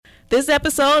This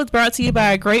episode is brought to you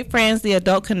by our great friends, The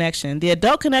Adult Connection. The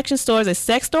Adult Connection store is a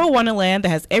sex store wonderland that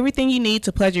has everything you need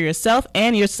to pleasure yourself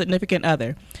and your significant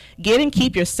other. Get and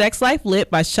keep your sex life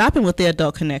lit by shopping with The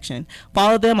Adult Connection.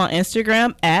 Follow them on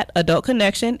Instagram at Adult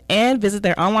Connection and visit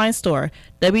their online store,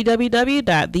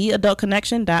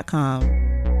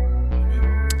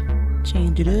 www.theadultconnection.com.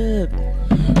 Change it up.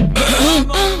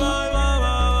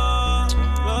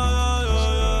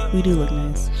 We do look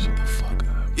nice. Shut the fuck up.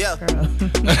 Yeah.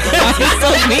 It's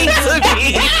so mean to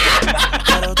me.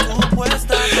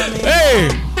 Hey!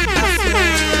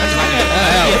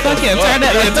 Fuck him. Turn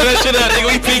that up. Turn that shit up, nigga.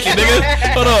 We peeking, nigga.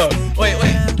 Hold on. Wait. A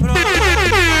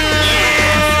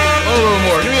little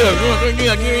more. Give me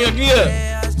up.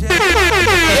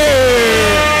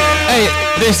 Hey,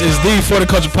 this is the For the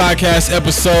Culture Podcast,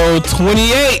 episode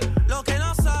 28.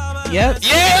 Yep. Yeah,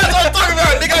 that's what I'm talking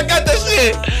about. Nigga, I got that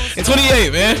shit. It's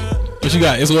 28, man. What you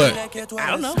got? It's what? I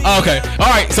don't know. Oh, okay. All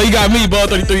right. So you got me, Ball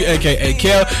 33, aka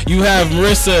Kel. You have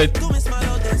Marissa.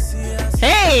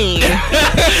 Hey.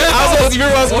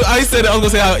 I used to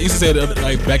say how I used to say it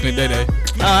like back in the day. Oh,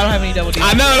 I don't have any double D's.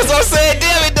 I know. That's what I'm saying.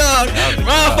 Damn it, dog.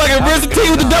 Motherfucking Marissa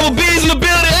T with the double B's in the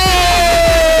building.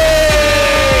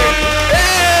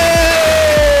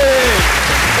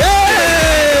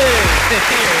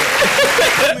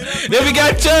 Then we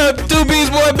got Chubb, 2 B's,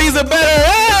 more B's are better.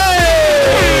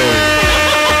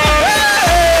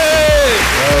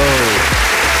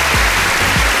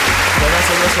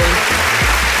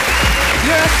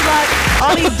 You're a slut.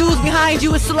 All these dudes behind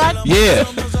you is slut. Yeah.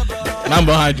 I'm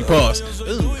behind you, pause.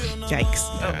 Yikes.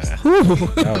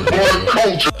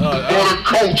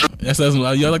 That sounds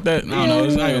like you like that? No, I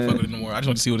ain't gonna fuck with it no more. I just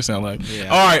want to see what it sounds like. Yeah,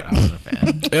 all right.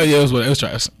 Yeah, it was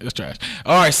trash. It was trash.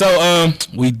 All right, so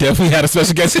we definitely had a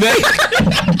special guest today.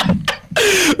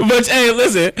 But hey,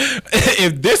 listen,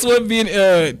 if this would be in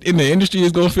the industry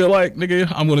is gonna feel like, nigga,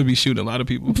 I'm gonna be shooting a lot of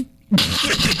people.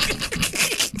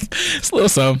 It's a little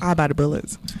something. I'll buy the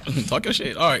bullets. Talk your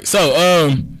shit. All right, so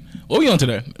what we on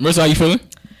today? Marissa, how you feeling?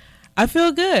 I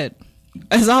feel good.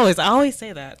 As always, I always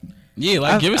say that. Yeah,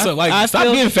 like give us some, like stop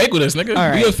feel, being fake with us, nigga.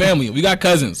 Right. We a family. We got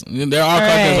cousins. There are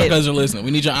cousins. Our cousins are listening.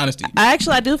 We need your honesty. I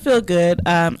do feel good.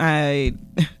 I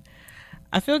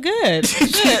feel good. Do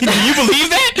you believe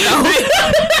that?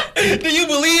 No. Do you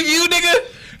believe you, nigga?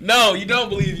 No, you don't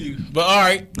believe you. But all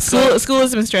right. School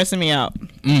has been stressing me out.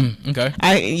 Okay.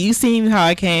 You seen how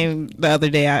I came the other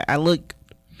day. I look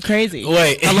crazy.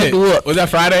 Wait. I look whooped. Was that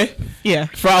Friday? Yeah.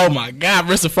 Oh my God,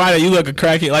 Marissa, Friday, you look a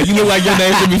crackhead. Like you look like your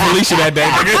name should be Felicia that day,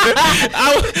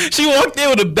 nigga. She walked in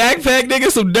with a backpack, nigga,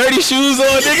 some dirty shoes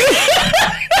on, nigga.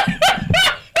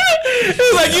 It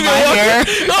was like you been walking.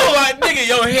 Oh my nigga,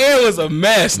 your hair was a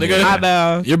mess, nigga. I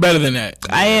know. You're better than that.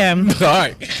 I am. All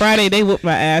right. Friday, they whooped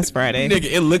my ass Friday.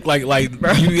 Nigga, it looked like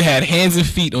you had hands and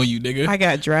feet on you, nigga. I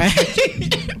got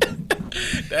dragged.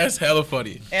 That's hella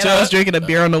funny. And I was drinking a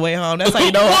beer on the way home. That's how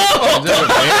you know. On the way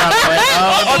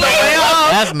home.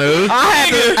 That's new.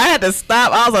 I had to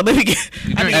stop. I was like, let me get.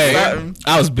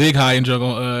 I was big high and drunk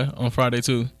on Friday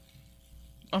too.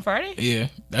 On Friday? Yeah,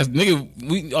 that's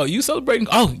nigga. You celebrating?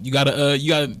 Oh, you got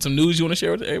some news you want to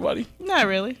share with everybody? Not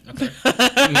really. Okay.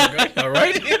 All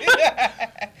right.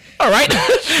 All right.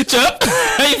 Chubb,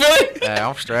 how you feeling? Hey,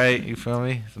 I'm straight. You feel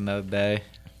me? It's another day.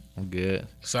 I'm good.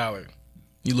 Solid.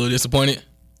 You a little disappointed?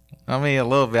 I mean, a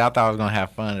little bit. I thought I was gonna have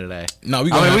fun today. No,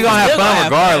 we gonna have fun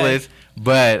regardless. Fun.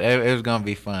 But it was gonna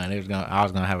be fun. I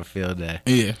was gonna have a field day.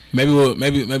 Yeah,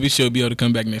 maybe she'll be able to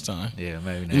come back next time. Yeah,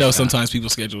 maybe. Next time. Sometimes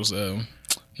people's schedules,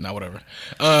 not whatever.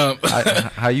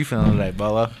 How you feeling today,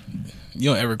 Bolo?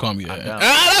 You don't ever call me that.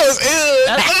 That was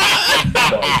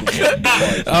ill.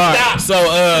 All right, so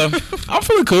I'm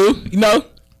feeling cool. You know,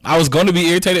 I was going to be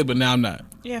irritated, but now I'm not.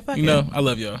 Yeah, fuck you know, I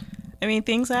love y'all. I mean,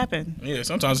 things happen. Yeah,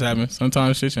 sometimes it happens.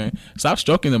 Sometimes shit change. Stop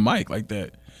stroking the mic like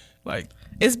that. Like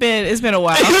it's been a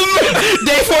while.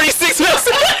 Day 46.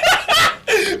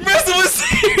 Marissa was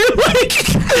here.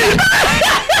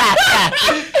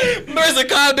 Marissa,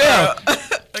 calm down.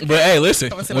 But hey,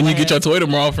 listen. When you get your toy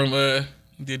tomorrow from the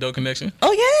Adult Connection.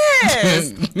 Oh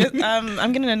yes.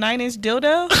 I'm getting a 9-inch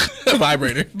dildo.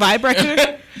 Vibrator.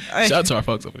 Shout out to our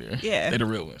folks over there. Yeah, they the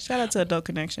real ones. Shout out to Adult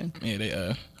Connection. Yeah, they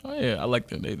oh yeah, I like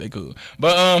them. They cool.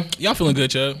 But y'all feeling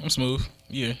good, Chubb? I'm smooth.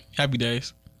 Yeah, happy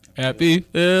days. Happy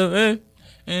feeling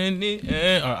in the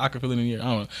air. Or I can feel it in the air. I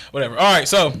don't know. Whatever. All right,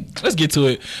 so let's get to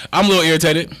it. I'm a little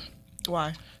irritated.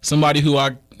 Why? Somebody who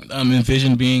I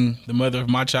envision being the mother of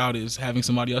my child is having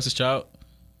somebody else's child.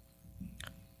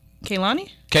 Kaylani,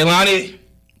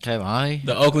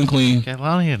 the Oakland Queen.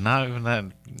 Kaylani is not even that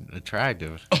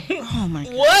attractive. Oh my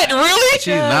god. What? Really?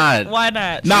 She's not. Why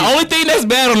not? Now, only thing that's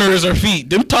bad on her is her feet.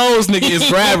 Them toes, nigga, is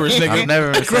grabbers, nigga. I've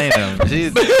never seen them.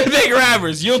 She's They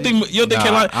grabbers. You don't think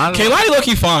Nah, Kaylani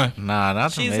low-key fine. nah,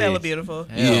 not to She's me. hella beautiful.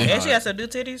 Yeah. And she has some new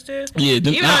titties too. Yeah,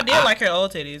 Even though I did like her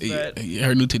old titties, yeah, but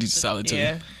her new titties are solid too.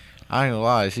 yeah. I ain't gonna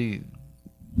lie.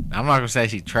 I'm not gonna say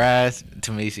she trash.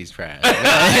 To me, she's trash.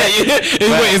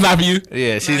 It's not for you.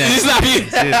 Yeah, It's not for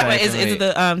you. Wait, is it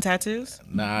the tattoos?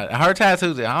 Nah, her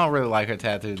tattoos. I don't really like her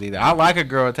tattoos either. I like a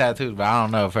girl with tattoos, but I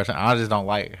don't know. I just don't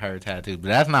like her tattoos. But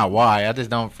that's not why. I just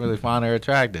don't really find her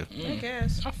attractive. I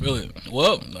guess. I feel it.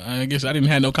 Well, I guess I didn't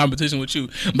have no competition with you,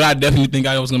 but I definitely think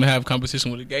I was gonna have competition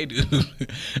with a gay dude,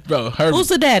 bro. Who's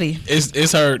the daddy?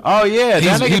 It's her. Oh yeah,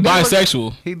 He's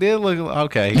bisexual. He did look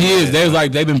okay. He is.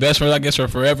 They've been best friends, I guess, for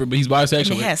forever. But he's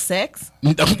bisexual. He has sex.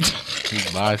 He's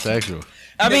bisexual.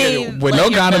 I mean, with like no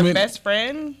your condiment. best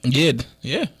friend,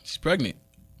 Yeah, she's pregnant.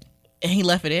 and he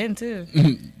left it in too.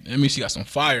 I mean, she got some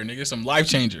fire, nigga, some life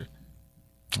changer.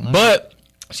 But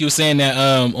she was saying that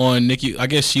on Nicki, I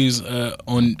guess she was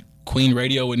on Queen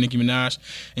Radio with Nicki Minaj,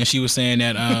 and she was saying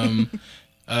that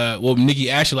well, Nicki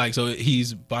actually like, so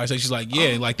he's bisexual. She's like,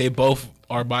 yeah, like they both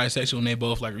are bisexual and they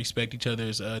both like respect each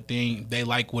other's thing. They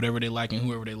like whatever they like and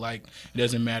whoever they like. It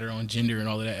doesn't matter on gender and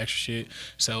all of that extra shit.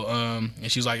 So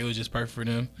and she's like, it was just perfect for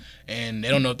them, and they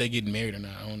don't know if they getting married or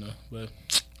not. I don't know, but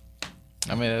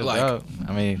I mean, that's Like- dope.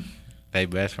 I mean, they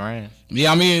best friends.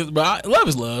 yeah, I mean, but love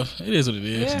is love. It is what it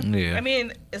is. Yeah. Yeah. I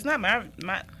mean, it's not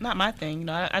my thing. You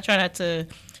know, I try not to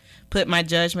put my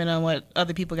judgment on what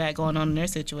other people got going on in their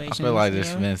situation. I feel like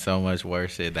there's been so much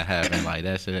worse shit that happened. Like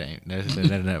that shit ain't. There's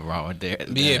nothing wrong with that.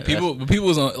 But yeah, people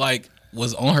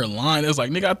was on her line. It was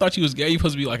like, nigga, I thought you was gay. You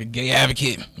supposed to be like a gay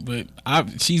advocate. But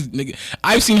I've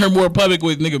seen her more public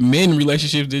with nigga men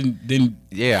relationships than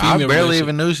Yeah, I female barely relationship.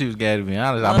 even knew she was gay, to be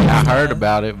honest. I mean, I heard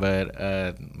about it, but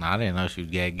I didn't know she was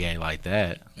gay like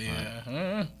that.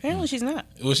 Yeah. Apparently, she's not.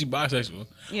 Well, she bisexual.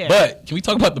 Yeah. But can we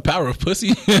talk about the power of pussy?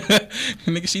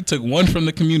 Nigga, she took one from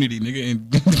the community, nigga,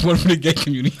 and one from the gay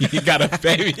community. He got a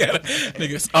baby.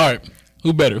 Niggas. All right.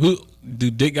 Who better? Who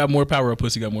do dick got more power or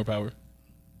pussy got more power?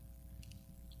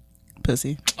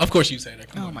 Pussy. Of course you say that.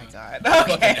 Come Oh on, my man. god.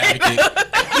 Fucking Okay. advocate.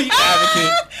 You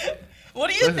advocate. What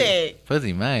do you think?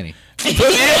 Pussy money. Pussy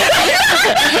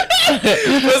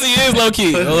is low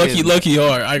key. Low key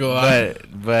hard. I go lie.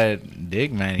 But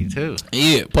dick money too.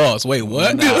 Yeah. Pause. Wait.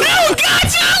 What? No.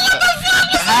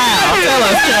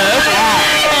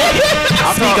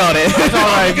 I'll speak on it. It's all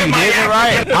right if you hit it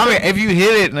right. I mean,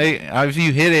 if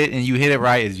you hit it and you hit it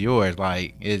right, it's yours.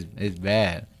 Like it's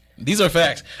bad. These are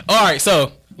facts. All right.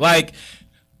 So like.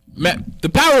 The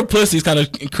power of pussy is kind of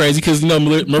crazy because, you know,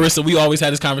 Marissa, we always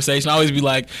had this conversation. I always be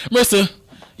like, Marissa,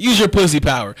 use your pussy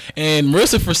power. And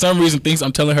Marissa, for some reason, thinks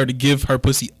I'm telling her to give her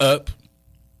pussy up.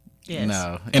 Yes.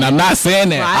 No, And I'm not saying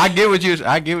that. Right. I get what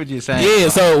you're saying. Yeah,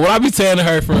 so what I be telling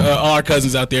her for all our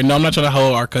cousins out there, no, I'm not trying to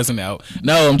hold our cousin out.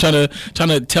 No, I'm trying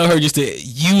to tell her just to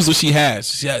use what she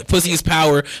has. Pussy is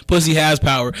power. Pussy has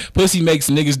power. Pussy makes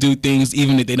niggas do things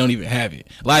even if they don't even have it.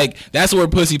 Like, that's where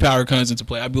pussy power comes into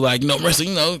play. I'd be like, you know, Marissa,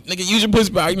 you know, nigga, use your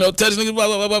pussy power. You know, touch niggas, blah,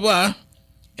 blah, blah, blah, blah.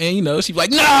 And, you know, she'd be like,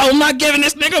 no, I'm not giving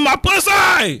this nigga my pussy.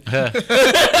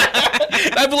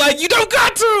 I'd be like, you don't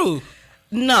got to.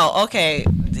 No, okay.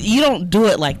 You don't do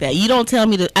it like that. You don't tell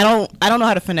me to. I don't know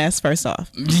how to finesse. First off,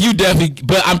 You definitely,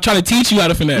 but I'm trying to teach you how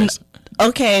to finesse.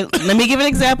 okay. Let me give an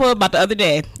example about the other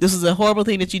day. This was a horrible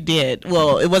thing that you did.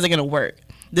 Well, it wasn't gonna work.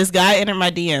 This guy entered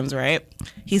my DMs. Right?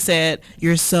 He said,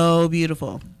 "You're so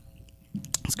beautiful."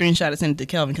 Screenshot it, sent it to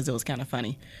Kelvin because it was kind of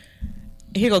funny.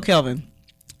 Here go Kelvin.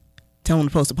 Tell him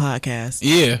to post a podcast.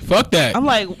 Yeah, fuck that. I'm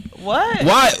like, what?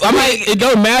 Why? I mean, it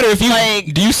don't matter if you.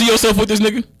 like- Do you see yourself with this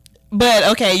nigga? But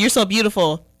okay, you're so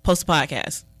beautiful. Post a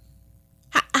podcast.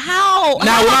 How? Now,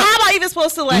 How when I- am I even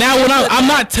supposed to like? Now, when put I'm that?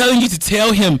 not telling you to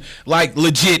tell him like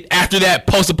legit after that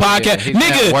post a podcast, he's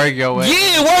nigga. gonna work your way.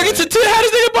 Yeah, work it to how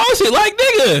this nigga post it, like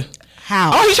nigga.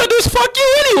 How? All he trying to do is fuck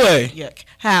you anyway. Yuck.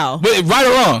 How? But right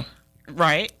or wrong.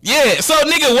 Right. Yeah, so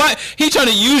nigga, why he trying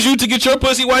to use you to get your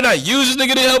pussy? Why not use this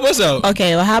nigga to help us out?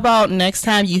 Okay. Well, how about next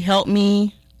time you help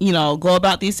me? You know, go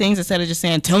about these things instead of just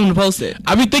saying tell him to post it.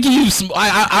 I be thinking you.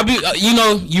 I be. You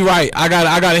know, you right. I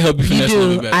gotta help you You finesse a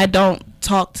little do. bit I better. don't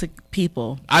talk to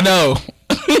people. I know.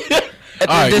 All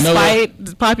right, you know what?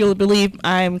 Despite popular belief,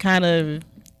 I'm kind of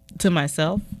to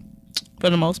myself for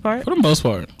the most part. For the most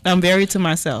part, I'm very to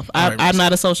myself. All right, I'm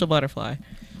not a social butterfly.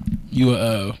 you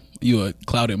a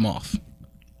clouded moth.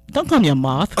 Don't call me a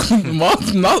moth.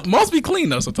 Moths be clean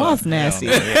though sometimes. Moth's nasty.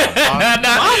 Yeah.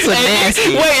 Moths are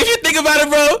nasty. Wait, if you think about it,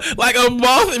 bro, like a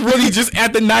moth really just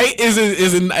at the night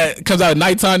comes out at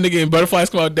nighttime, nigga, and butterflies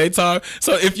come out daytime.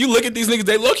 So if you look at these niggas,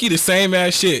 they low key the same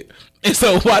ass shit. And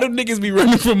so why do niggas be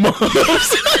running from moths? Like,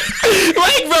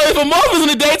 bro, if a moth is in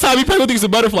the daytime, you probably think it's a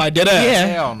butterfly, dead ass. Yeah.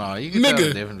 Hell no. You can tell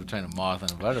the difference between a moth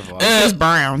and a butterfly. It's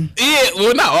brown. Yeah,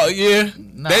 well, no, yeah.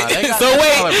 Nah, So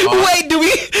wait, do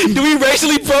we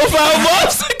racially profile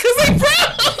moths because they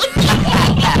brown?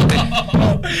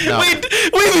 No. We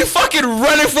be fucking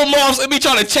running from moths and be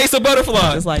trying to chase a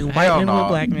butterfly. It's like white men with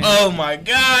black men. Oh my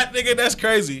god, nigga, that's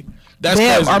crazy. That's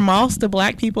Damn, crazy. are moths the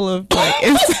black people of like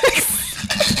insects?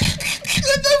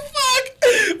 What the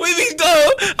fuck? We be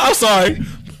dumb. I'm sorry.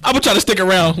 I'm gonna try to stick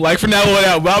around, like from now on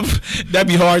out, but that'd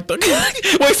be hard.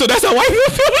 Wait, so that's how white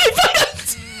people feel like?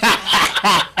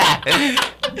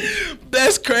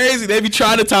 That's crazy. They be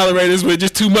trying to tolerate us with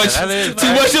just too much, too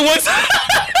much at one time.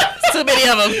 Too many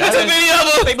of them. Too many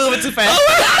of them. They moving too fast.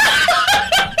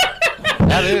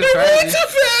 That is They're moving crazy. too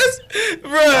fast,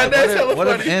 bro. Like, That's hella what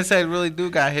if funny. insects really do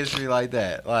got history like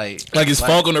that? Like Like it's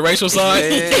funk on the racial side.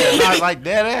 Yeah, like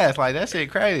dead ass. Like that shit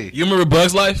crazy. You remember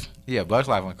Bug's Life? Yeah, Bugs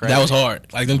Life went crazy. That was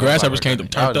hard. Like them grasshoppers came to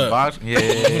turned up.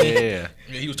 Yeah.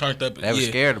 Yeah, he was turned up. They were Yeah.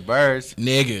 scared of birds.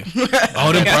 Nigga.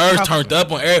 All them birds turned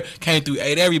up on air, came through,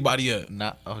 ate everybody up.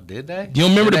 Oh, did they? You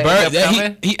don't remember Did the they bird? end up That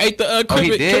coming? he ate the Oh,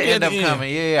 cricket. he did cricket end at up the end.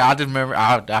 coming. Yeah, I just remember.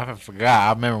 I forgot.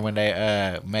 I remember when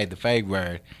they made the fake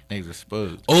bird. Niggas was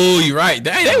spooked. Oh, you're right.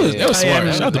 That was Oh, smart.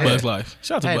 yeah, Shout out to yeah. Bug's Life.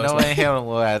 Shout out to Hey, Bug's no Life. ain't hell them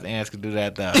little ass ants could do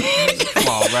that though. Come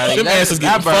on, bro. Them ants is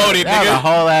getting bird, folded, that was nigga. a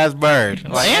whole ass bird.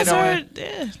 Like, Ants you know are, what?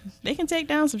 yeah, they can take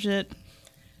down some shit.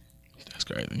 That's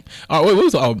crazy. All right, wait, what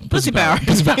was all Pussy power.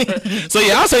 Pussy power. So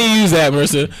yeah, I'll say you use that,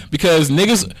 Marissa, because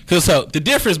so the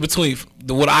difference between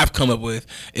what I've come up with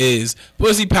is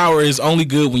pussy power is only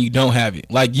good when you don't have it.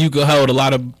 Like you could hold a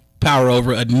lot of power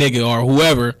over a nigga or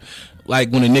whoever, like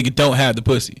when a nigga don't have the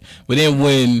pussy. But then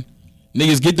when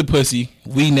niggas get the pussy,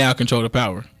 we now control the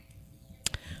power.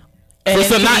 And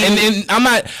So not, and I'm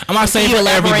not saying you for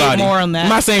elaborate everybody. more on that I'm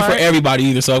not saying part? for everybody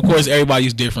either. So of course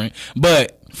everybody's different,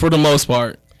 but for the most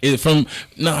part,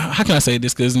 how can I say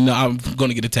this? Because I'm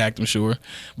gonna get attacked, I'm sure.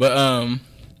 But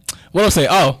what I'll say?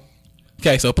 Oh,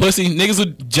 okay. So pussy niggas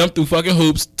would jump through fucking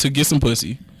hoops to get some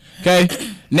pussy. Okay.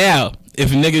 Now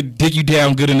if a nigga dig you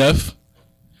down good enough,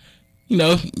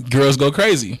 girls go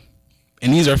crazy.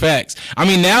 And these are facts. I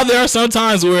mean, now there are some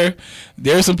times where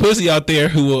there's some pussy out there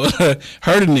who will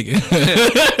hurt a nigga.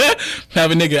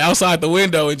 Have a nigga outside the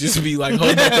window and just be like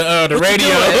holding up the radio.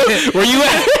 Where you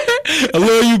at? I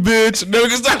love you, bitch. Never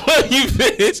can stop loving you,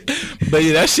 bitch. But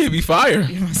yeah, that shit be fire.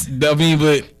 I mean,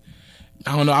 but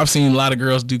I don't know. I've seen a lot of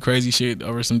girls do crazy shit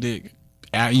over some dick.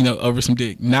 Over some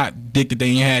dick. Not dick that they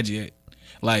ain't had yet.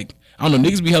 Like, I don't know.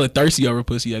 Niggas be hella thirsty over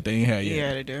pussy that they ain't had yet.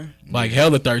 Yeah, they do. Like,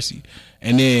 hella thirsty.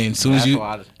 And then as soon as If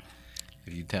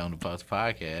you tell him to post a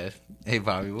podcast, he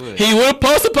probably would. he would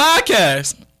post a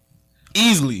podcast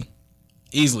easily.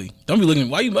 Don't be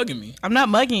looking. Why you mugging me? I'm not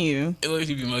mugging you. It looks like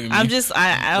you be mugging me. I'm just,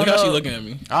 I Look don't how she know. looking at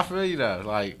me. I feel you though.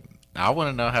 Like I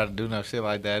wouldn't know how to do no shit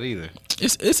like that either.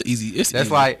 It's easy. It's That's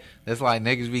easy. like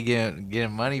niggas be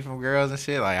getting money from girls and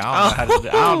shit. Like I don't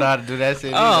know how to do that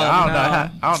shit either. I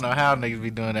don't know how niggas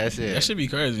be doing that shit. that should be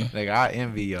crazy. Like I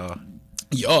envy y'all.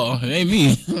 Y'all, it ain't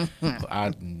me.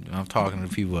 I'm talking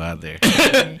to people out there.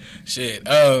 Shit.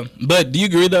 But do you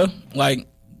agree though? Like,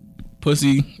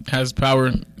 pussy has power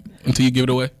until you give it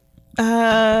away.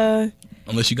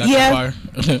 Unless you got Yeah. that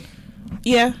fire.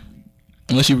 Yeah.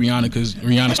 Unless you Rihanna, because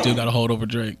Rihanna still got a hold over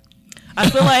Drake I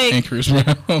feel like and Chris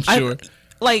Brown. I'm sure.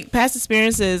 like past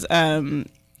experiences,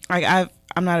 like I'm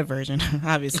not a virgin,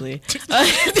 obviously.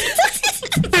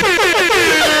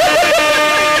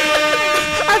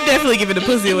 I've definitely given the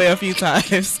pussy away a few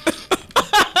times.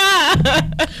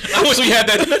 I wish we had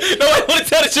that. Nobody want to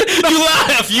tell the truth. You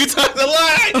lied a few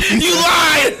times. You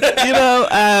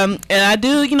lied. And I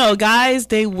do, guys,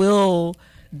 they will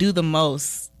do the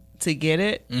most to get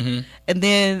it. Mm-hmm. And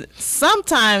then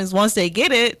sometimes once they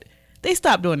get it, they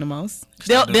stop doing the most.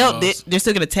 They're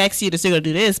still gonna text you. They're still gonna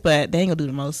do this, but they ain't gonna do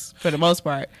the most for the most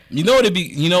part. You know what it be?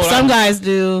 You know what? Some guys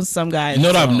do. Some guys. You know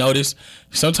what don't. I've noticed?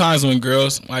 Sometimes when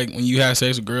girls, like when you have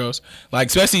sex with girls, like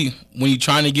especially when you're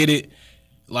trying to get it,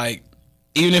 like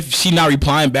even if she not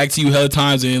replying back to you hella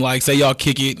times, and like say y'all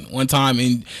kick it one time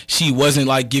and she wasn't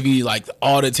like giving you like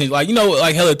all the attention, like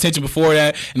like hella attention before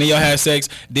that, and then y'all had sex,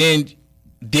 then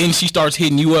she starts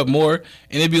hitting you up more,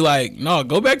 and it'd be like, no,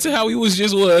 go back to how we was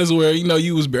where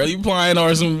you was barely replying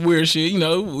or some weird shit.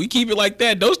 We keep it like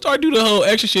that. Don't start doing the whole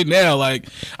extra shit now. Like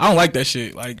I don't like that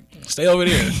shit. Like stay over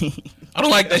there. I don't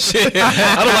like that shit.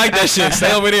 I don't like that shit.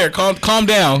 Stay over there. Calm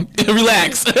down.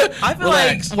 Relax. I feel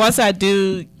like once I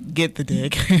do get the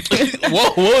dick. Whoa,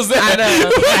 what was that? I know.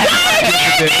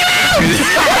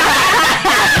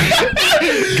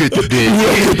 Get the dick.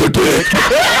 Get the dick.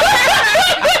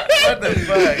 What the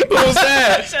fuck? What was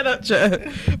that? Shut up, Chuck.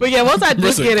 But yeah, once I do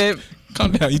Listen. get it,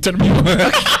 Calm down. You turn me on.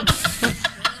 Marissa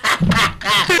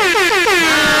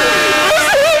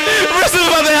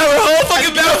about to have her whole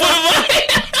fucking mouth.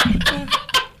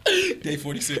 Day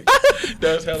 46.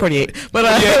 That's hella 48. But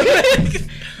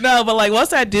no, but like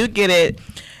once I do get it,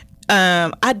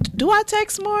 I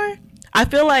text more. I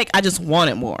feel like I just want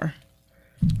it more.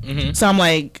 Mm-hmm. So I'm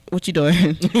like, what you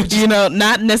doing? You know,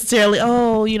 not necessarily,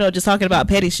 just talking about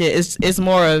petty shit. It's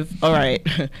more of, all right,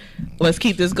 let's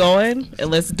keep this going and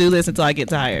let's do this until I get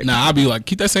tired. Nah, I'll be like,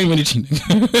 keep that same energy.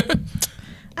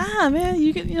 Man,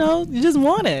 you just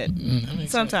want it.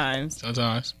 Sometimes.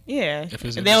 Yeah. If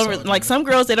it's they don't like some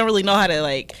girls. They don't really know how to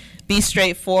like be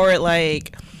straightforward.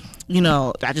 Like,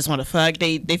 I just want to fuck.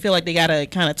 They feel like they gotta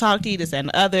kind of talk to you, this and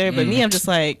the other. But me, I'm just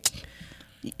like,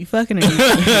 you fucking or you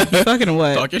fucking or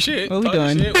what? Talk your shit. What we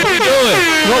doing? What we doing?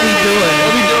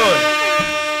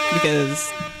 Because,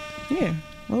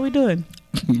 what we doing?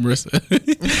 Marissa.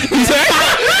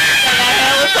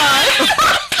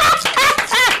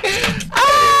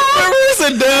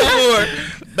 Marissa done for.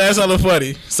 That's hella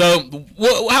funny. So,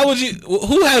 how would you?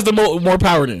 Who has the more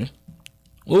power then?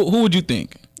 Who would you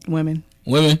think? Women.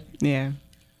 Women. Yeah.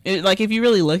 Like if you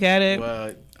really look at it.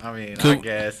 Well, I mean, Cool.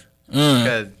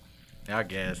 I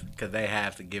guess because they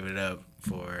have to give it up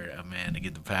for a man to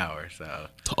get the power. So.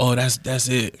 Oh, that's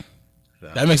it. So,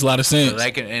 that makes a lot of sense. So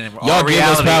they can, and in Y'all all give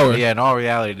us reality, power. Yeah, in all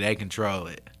reality, they control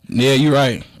it. Yeah, you're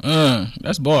right.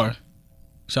 That's bar.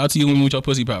 Shout out to you women with your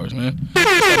pussy powers, man.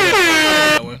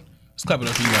 Let's clap it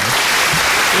up for you guys.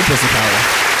 Your pussy power.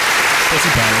 Pussy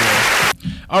power, yeah.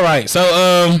 All right,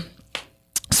 so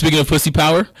speaking of pussy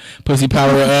power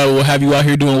will have you out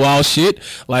here doing wild shit,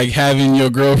 like having your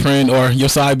girlfriend or your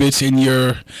side bitch in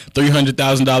your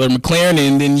 $300,000 McLaren,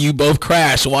 and then you both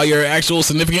crash while your actual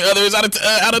significant other is out of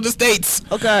the States.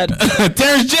 Oh God.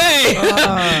 Terrence J.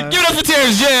 Give it up for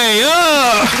Terrence J.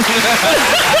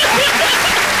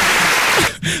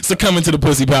 Succumbing to the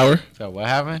pussy power. So what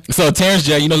happened? So Terrence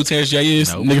J, you know who Terrence J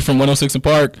is? Nope. Nigga from 106 in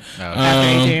Park. After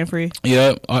AJ and Free.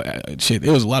 Yeah, shit.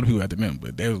 There was a lot of people after them,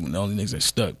 but they were the only niggas that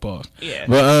stuck. Pause. Yeah.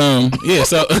 But yeah.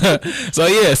 So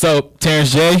so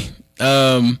Terrence J.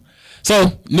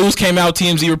 So news came out.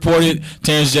 TMZ reported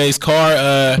Terrence J's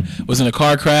car was in a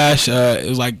car crash. It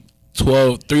was like 3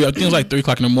 I think it was like 3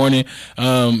 o'clock in the morning.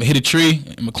 Hit a tree.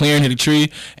 McLaren hit a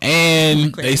tree,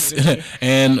 and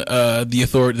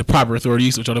the proper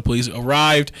authorities, which are the police,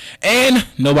 arrived, and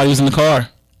nobody was in the car.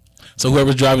 So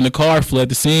whoever's driving the car fled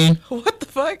the scene. What the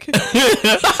fuck? But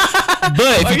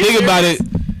if you think about it,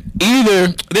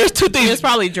 either there's two things. He was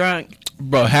probably drunk.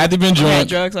 Bro, had to been He had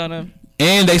drunk, drugs on him.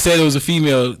 and they said it was a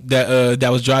female that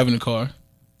was driving the car.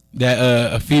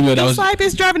 That a female that was. Swipe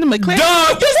is driving the McLaren.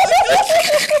 Dog,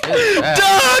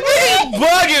 nigga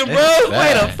bugging, bro.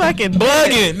 Wait a fucking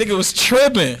bugging. Nigga was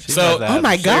tripping. So, oh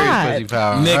my God.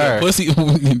 nigga, pussy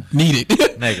need it.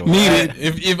 Nigga, need it.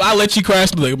 If I let you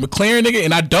crash like a McLaren, nigga,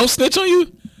 and I don't snitch on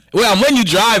you, well, I'm letting you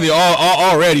drive it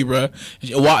already, bro.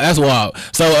 That's wild.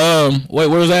 So, wait,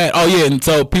 where was that? Oh yeah, and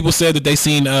so people said that they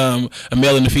seen a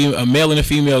male and a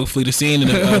female flee the scene,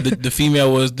 and the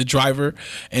female was the driver,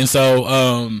 and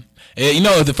so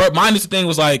the first mindless thing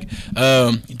was like,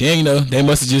 damn, they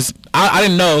must have just. I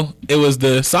didn't know it was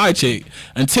the side chick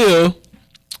until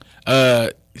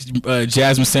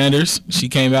Jasmine Sanders. She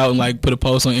came out and like put a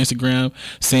post on Instagram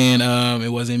saying it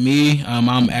wasn't me.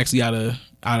 I'm actually out of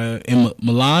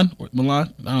Milan. I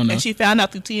don't know. And she found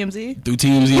out through TMZ? Through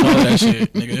TMZ and all of that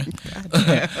shit, nigga.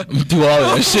 Through all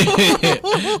of that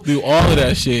shit. Through all of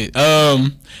that shit.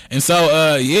 And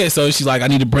so, so she's like, I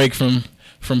need a break from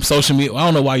social media. I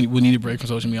don't know why you would need a break from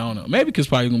social media. I don't know. Maybe because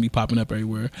probably going to be popping up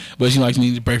everywhere. But she like, she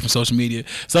needs a break from social media.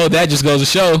 So that just goes to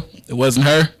show it wasn't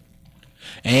her.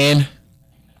 And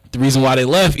the reason why they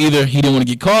left, either he didn't want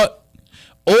to get caught,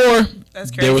 or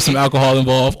there was some alcohol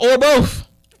involved, or both.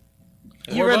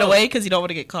 You run away because you don't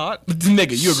want to get caught?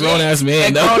 Nigga, you a grown-ass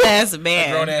man. A grown-ass man.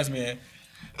 A grown-ass man.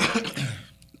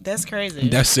 That's crazy.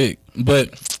 That's sick.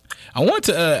 But I want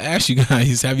to ask you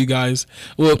guys,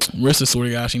 well, Marissa sort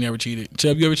of guy, she never cheated.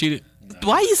 Chubb, you ever cheated?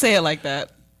 Why you say it like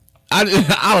that? I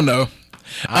don't know.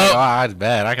 It's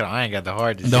bad. I ain't got the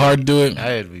heart to do it.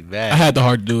 That'd be bad. I had the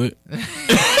heart to do it.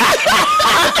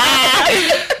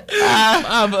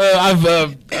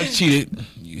 I've cheated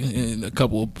in a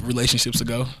couple of relationships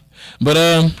ago. But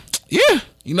I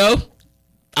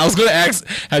was gonna ask,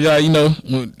 have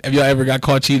y'all ever got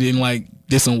caught cheating and like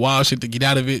did some wild shit to get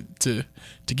out of it to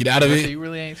to get out of it. So you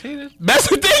really ain't cheated? That's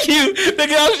the thing, you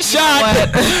nigga. I'm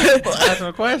shocked. That's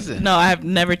my question. No, I have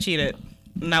never cheated,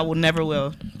 and I will never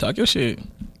will. Talk your shit.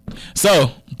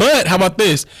 So, but how about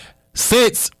this?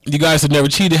 Since you guys have never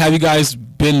cheated, have you guys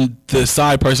been the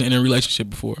side person in a relationship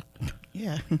before?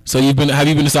 Yeah. So have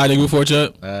you been the side nigga before,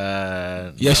 Chuck?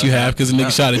 No, Yes, you have, because a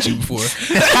nigga shot at you before.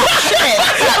 Pussy power.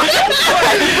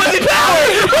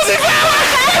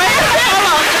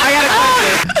 I got a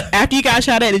question. After you got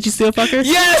shot at, did you still fuck her?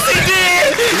 Yes, he did.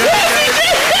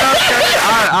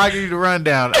 I'll give you the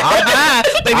rundown. I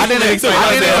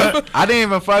didn't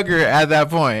even fuck her at that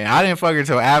point. I didn't fuck her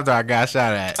till after I got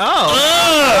shot at.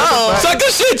 Suck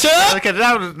the shit, Chuck. Because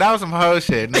that was some hoe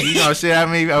shit. Nigga, you gonna shit at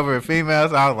me over a female?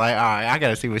 So I was like, all right, I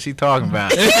gotta see what she talking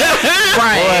about.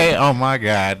 Right. Boy, oh my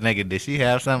God, nigga, did she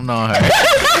have something on her?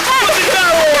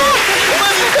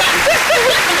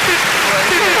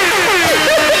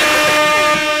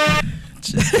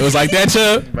 It was like that,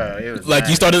 Chuck. Bro, it was Like manic.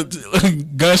 you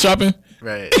started gun shopping.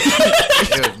 Right.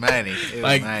 It was manic.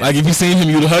 Like if you seen him,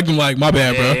 you'd hug him. Like, my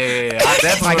bad, bro. Yeah. I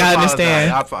definitely Like, I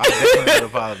understand. I definitely would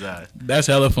apologize. That's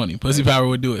hella funny. Pussy power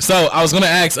would do it. So I was gonna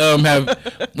ask, I was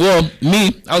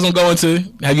gonna go into,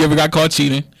 have you ever got caught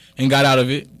cheating and got out of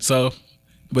it? So,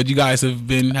 but you guys have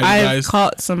been. I've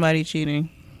caught somebody cheating.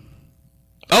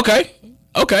 Okay.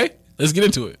 Let's get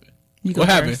into it. You go What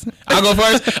happened? first. I'll go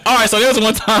first. All right. So there was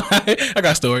one time. I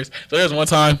got stories. So there was one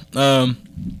time. I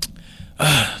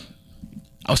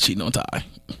was cheating on Ty.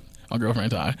 My girlfriend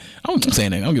Ty. I'm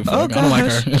saying that. I don't give a fuck. Oh, I don't like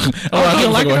her. I you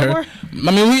don't like her fuck no with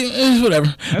I mean, whatever.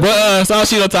 Okay. But so I was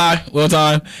cheating on Ty one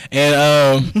time,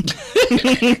 and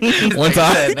one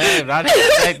time. I didn't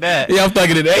expect that. Yeah, I'm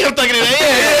thugging it. Yeah.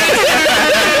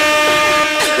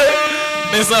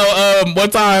 And so one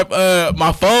time,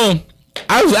 my phone,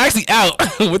 I was actually out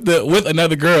with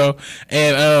another girl,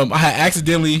 and I had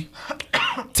accidentally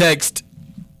text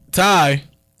Ty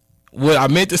what I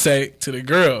meant to say to the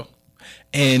girl,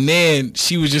 and then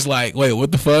she was just like, "Wait,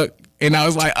 what the fuck?" And I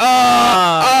was like,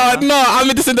 "Oh no, I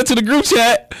meant to send that to the group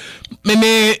chat." And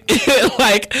then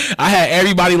like I had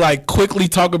everybody like quickly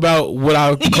talk about what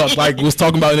I was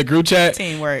talking about in the group chat.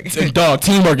 Teamwork. Dog,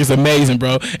 teamwork is amazing,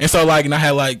 bro. And so like, and I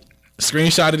had like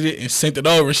screenshotted it and sent it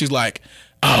over. She's like,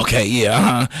 oh, okay,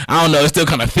 yeah, I don't know, it's still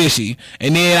kind of fishy.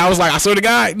 And then I was like, I swear to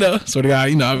God, I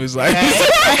was like, hey,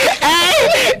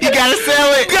 you gotta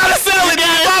sell it.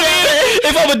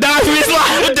 If I'm gonna die for this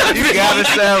lie, You gotta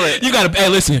sell it. You gotta, hey,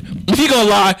 listen, if you gonna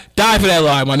lie, die for that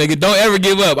lie, my nigga. Don't ever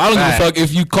give up. I don't give a fuck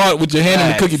if you caught with your hand in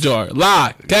the cookie jar.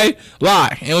 Lie, okay?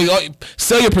 Lie. And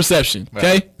sell your perception,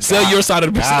 okay? Sell your side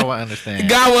of the perception. God will understand.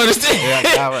 God will understand.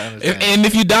 Yeah, God will understand. And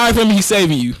if you die from me, he's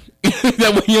saving you.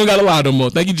 That way you don't gotta lie no more.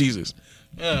 Thank you, Jesus.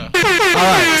 Yeah. All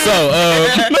right. So,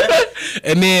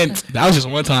 and then that was just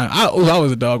one time. I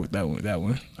was a dog with that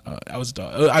one. I was a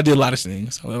dog. I did a lot of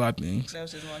things. That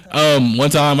was just one time. One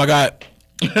time I got.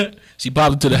 She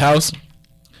popped into the house,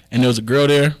 and there was a girl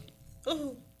there.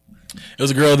 There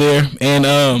was a girl there,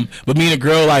 and but me and the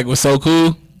girl like was so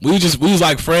cool. We was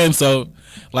like friends, so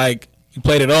like we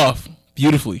played it off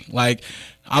beautifully. Like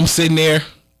I'm sitting there.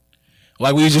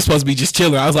 Like, we was just supposed to be just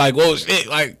chilling. I was like, whoa, shit.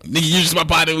 Like, nigga, you just my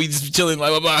partner. We just chilling. Like,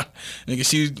 blah, blah.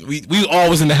 Nigga, we all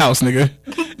was in the house, nigga.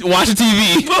 Watching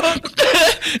TV.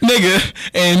 Nigga.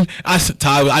 And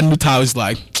I knew Ty was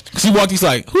like, she walked, he's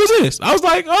like, who's this? I was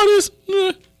like, oh, this.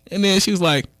 And then she was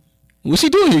like, what's she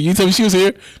doing here? You told me she was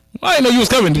here? I didn't know you was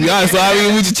coming, to be honest. So, I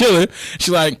mean, we just chilling. She's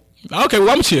like, okay, well,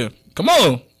 I'm chill. Come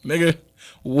on, nigga.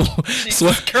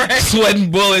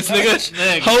 Sweating bullets, nigga.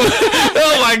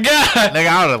 Oh my God, nigga,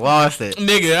 I would have lost it.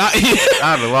 Nigga,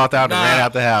 I would have walked out and ran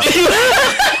out the house.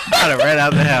 I would have ran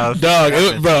out the house. Dog,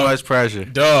 bro, too much pressure.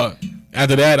 Dog.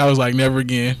 After that, I was like, never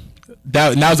again.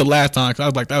 That was the last time, because I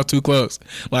was like, that was too close.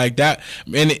 Like that,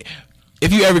 and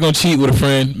if you ever gonna cheat with a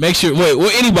friend, make sure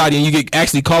with anybody, and you get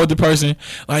actually caught with the person,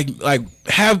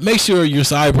 make sure your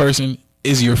side person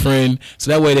is your friend,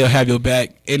 so that way they'll have your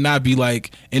back and not be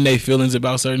like in their feelings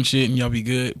about certain shit, and y'all be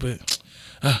good. But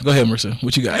go ahead, Marissa.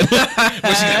 What you got?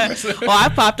 Well, I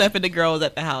popped up and the girl was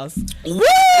at the house. Woo!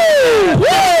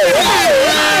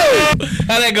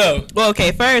 How'd that go? Well,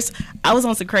 okay, first I was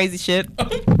on some crazy shit.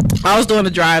 I was doing a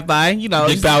drive-by,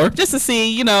 Dick power? just to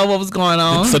see, what was going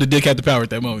on. So the dick had the power at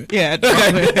that moment. Yeah.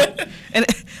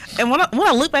 And when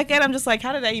I look back at it, I'm just like,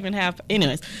 how did that even happen?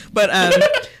 Anyways, but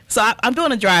so I'm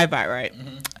doing a drive-by, right?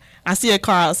 Mm-hmm. I see a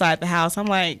car outside the house. I'm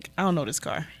like, I don't know this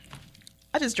car.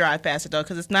 I just drive past it though,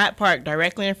 because it's not parked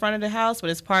directly in front of the house, but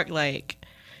it's parked like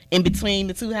in between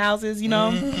the two houses,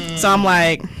 Mm-hmm. So I'm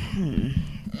like,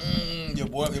 Your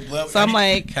blood. So I'm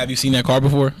like, have you seen that car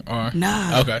before? Or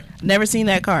nah. Okay. Never seen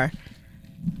that car.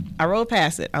 I rode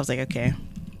past it. I was like, okay,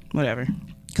 whatever.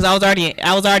 Cause I was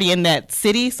already in that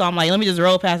city, so I'm like, let me just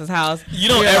roll past his house. You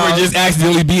don't ever just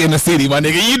accidentally be in the city, my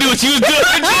nigga. You knew what you was doing.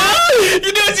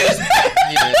 You knew what you was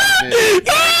doing.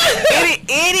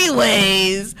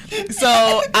 Anyways,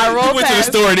 so I rolled went past.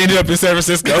 to the store and ended up in San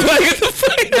Francisco.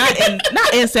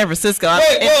 not in San Francisco.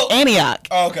 Wait, in Antioch.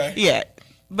 Oh, okay. Yeah,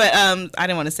 but I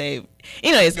didn't want to say.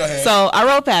 Anyways, Go ahead. so I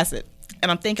rolled past it, and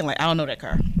I'm thinking like, I don't know that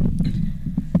car.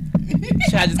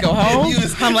 Should I just go home?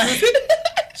 I'm like,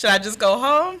 should I just go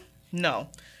home? No.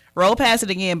 Roll past it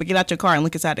again, but get out your car and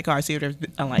look inside the car, see if there's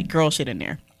like girl shit in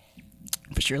there.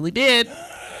 For surely did.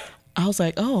 I was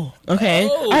like, oh, okay.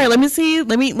 Oh. All right, let me see.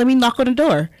 Let me knock on the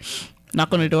door.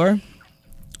 Knock on the door.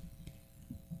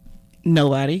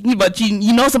 Nobody. But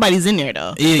you know somebody's in there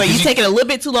though. Yeah, but you taking a little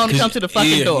bit too long to come to the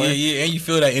fucking door. Yeah, and you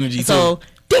feel that energy So too.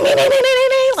 ding ding ding ding ding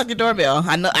ding, like the doorbell.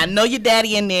 I know your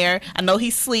daddy in there. I know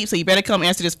he sleeps, so you better come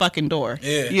answer this fucking door.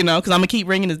 Yeah. You know, because I'm gonna keep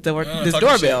ringing this talking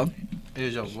doorbell.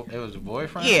 It was your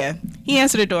boyfriend? Yeah. He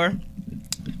answered the door.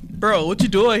 Bro, what you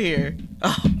doing here?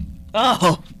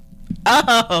 Oh.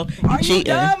 You're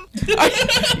cheating.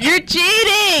 You're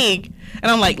cheating.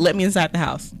 And I'm like, let me inside the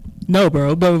house. No,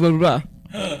 bro. Blah blah blah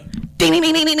blah. Ding ding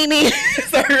ding ding ding ding.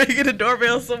 Start ringing the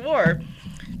doorbell some more.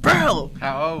 Bro.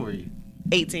 How old were you?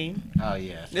 18. Oh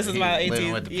yeah. This is He my was 18th.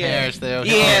 living with the Yeah. parents still.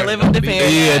 Yeah, living with the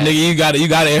parents. Yeah, nigga, you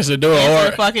gotta answer the door. Answer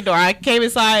Or the fucking door. I came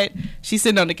inside. She's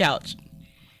sitting on the couch.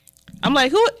 I'm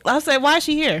like, who? I said, why is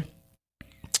she here?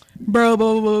 Bro,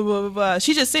 blah, blah, blah, blah, blah.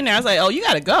 She just sitting there. I was like, oh, you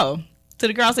gotta go. To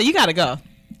the girl, I said, you gotta go.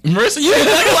 Marissa, you ain't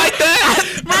looking like that.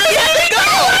 Marissa, you ain't go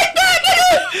like that,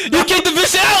 nigga. You kicked the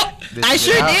bitch out. I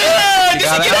sure did. She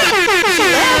got She out? left.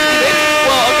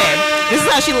 Well, okay. This is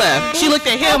how she left. She looked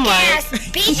at him like,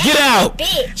 Get out.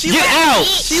 Get out.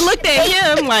 she looked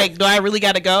at him like, do I really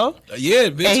gotta go? Yeah,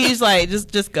 bitch. And he's like,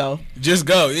 just go. Just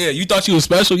go. Yeah, you thought you was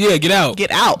special? Yeah, get out.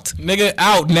 Get out. Nigga,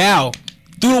 out now.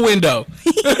 Through the window.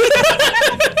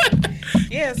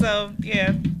 Yeah, so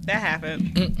yeah, that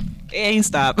happened. It ain't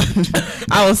stop.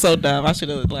 I was so dumb. I should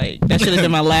have that should have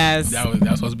been my last. That was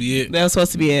supposed to be it. That was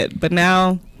supposed to be it. But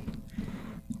now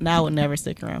I would never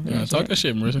stick around. Yeah, talk that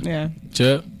shit, Marissa. Yeah.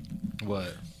 Chubb,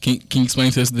 What? can you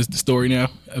explain to us the story now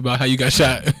about how you got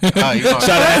shot? Oh, you want,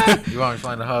 Shot at? you want me to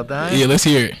find the whole thing? Yeah, let's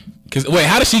hear it. Cause wait,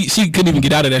 how did she couldn't even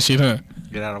get out of that shit, huh?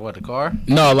 Get out of what, the car?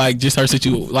 No, like just her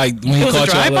situation. Like when he was a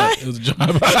called you out, drive-by? like, it was a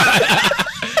drive-by.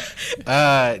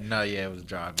 No, yeah, it was a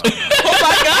drive-by. Oh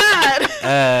my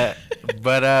god.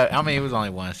 But I mean, it was only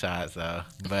one shot, so.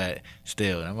 But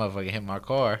still, that motherfucker hit my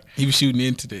car. He was shooting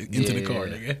into the car,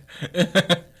 Yeah.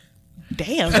 nigga.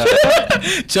 Damn.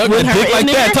 Chubb, With a her dick in like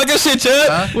there? that. Talk that shit, Chubb.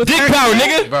 Huh? Dick power,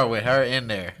 nigga. Bro, with her in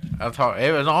there, I'm talking.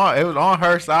 It was on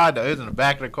her side though. It was in the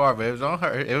back of the car, but it was on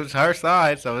her. It was her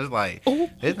side, so it's like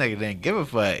this nigga didn't give a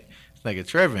fuck. This nigga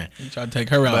tripping. He tried to take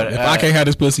her out. But, If I can't have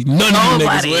this pussy, none of you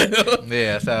Nobody. niggas will.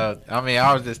 Yeah, so I mean,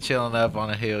 I was just chilling up on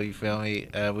the hill. You feel me?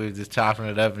 We was just chopping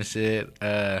it up and shit.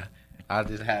 I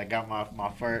just got my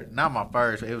first, not my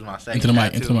first. It was my second. Into the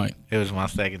mic, tattoo. into the mic. It was my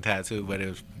second tattoo, but it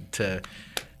was to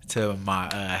my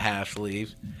half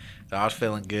sleeve. So I was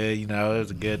feeling good. You know, it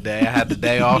was a good day. I had the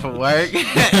day off of work. You was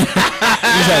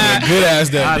having a good ass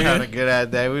day, I was having a nigga. good ass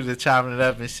day. We was just chopping it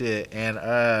up and shit.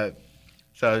 And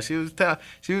so she was telling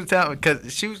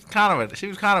because she was kind of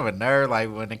a nerd,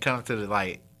 like when it comes to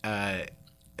the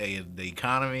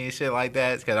economy and shit like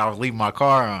that. Because I was leaving my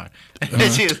car on.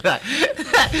 And she was like,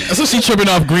 So she tripping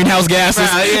off greenhouse gases.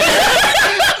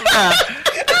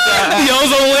 The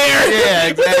ozone layer. yeah,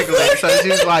 exactly. So she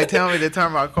was like telling me to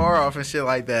turn my car off and shit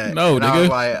like that. No, and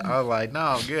nigga. I was like, no,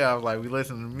 I'm good. I was like, we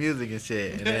listen to music and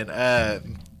shit. And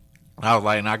then I was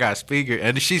like, and I got a speaker.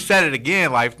 And she said it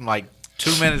again like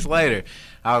 2 minutes later.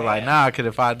 I was like, nah, cause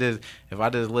if I just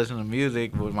listen to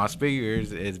music with my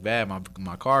speakers, it's bad.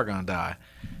 My car gonna die.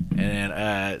 And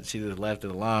then she just left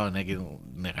it alone. Nigga,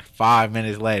 5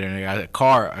 minutes later, nigga, a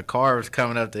car was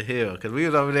coming up the hill. Cause we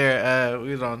was over there.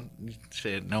 We was on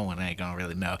shit. No one ain't gonna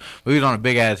really know. We was on a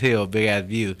big ass hill, big ass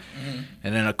view. Mm-hmm.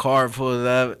 And then a car pulls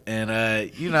up,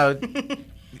 and you know,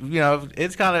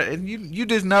 it's kind of you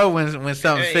just know when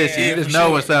something's fishy. You just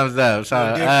know when something's up.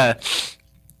 So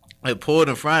it pulled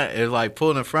in front. It was like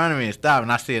pulled in front of me and stopped,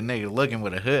 and I see a nigga looking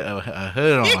with a hood on,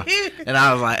 and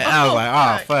I was like,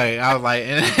 oh fuck. I was like,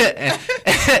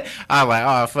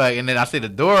 oh fuck. And then I see the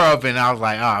door open, and I was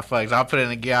like, oh fuck. So I put it in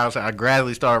the gear. I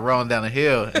gradually started rolling down the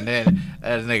hill, and then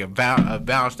this nigga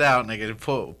bounced out.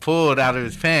 Nigga pulled out of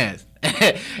his pants.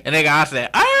 And nigga, I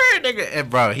said, nigga, and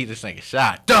bro, he just nigga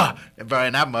shot, duh, and bro,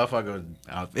 and that motherfucker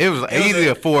it was easily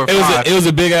a 4 or 5. It was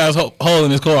a big ass hole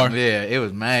in his car. Yeah, it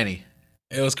was manny.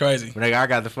 It was crazy. But nigga, I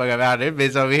got the fuck up out of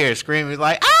this bitch over here screaming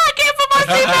like, I came for my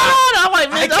I'm like,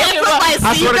 bitch, don't give a fuck.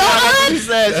 I swear to God, that's what she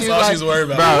said. That's She all was she's worried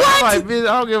about. Bro, What? I'm like, bitch,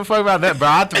 I don't give a fuck about that, bro.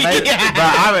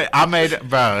 I made,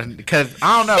 bro, because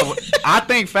I don't know. I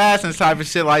think fast and type of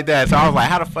shit like that. So I was like,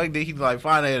 how the fuck did he like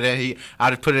find it? And I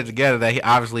just put it together that he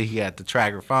had to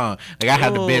track her phone. Like I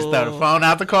had the bitch throw the phone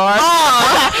out the car.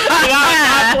 I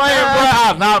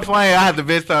was not playing. I had the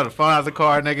bitch throw the phone out the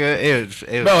car, nigga. It was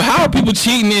Bro, how are people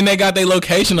cheating and they got their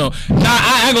location on? Nah,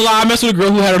 I ain't gonna lie. I messed with a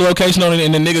girl who had her location on it,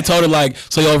 and the nigga told her like,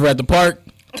 "So you over at the park?"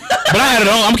 But I had it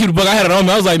on. I'm gonna keep the book. I had it on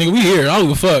me. I was like, "Nigga, we here. I don't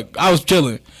give a fuck." I was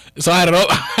chilling. So I had it on.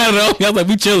 I was like,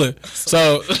 "We chilling."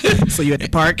 So you at the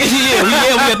park? yeah, we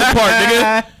at the park,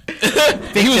 nigga.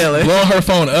 He was blowing her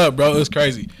phone up, bro. It was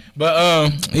crazy.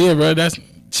 But yeah, bro, that's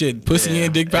shit. Pussy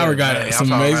and dick power got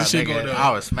some amazing shit going on.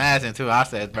 I was smashing too. I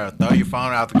said, bro, throw your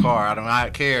phone out the car. I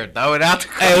don't care. Throw it out the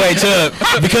car. Hey, wait, Chubb.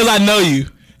 Because I know you.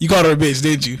 You called her a bitch,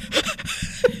 didn't you? Bitch,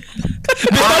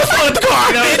 the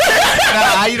car.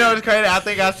 You know what's crazy? I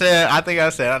think I said,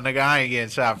 nigga, I ain't getting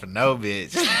shot for no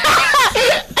bitch.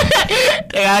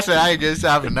 I said, I ain't getting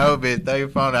shot for no bitch. Throw your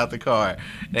phone out the car.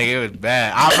 Nigga, it was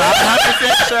bad. I'm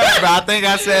 100% sure, but I think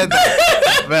I said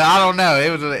that. But I don't know.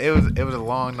 It was a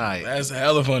long night. That's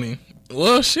hella funny.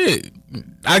 Well, shit.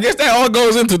 I guess that all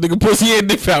goes into nigga pussy and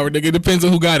dick power, nigga. It depends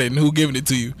on who got it and who giving it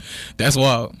to you. That's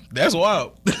wild. That's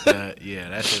wild. Yeah,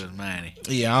 that shit was money.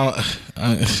 Yeah,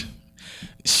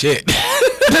 shit.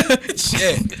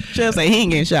 Shit. She'll say he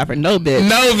ain't getting shot for no bitch.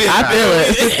 No bitch. I feel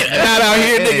it. Not out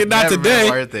here, nigga. Not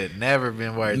today. Never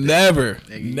been worth it. Never.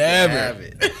 Nigga, Never.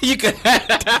 You can have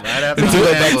it. Right after I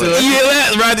sample it. You hear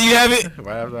that? Right after you have it?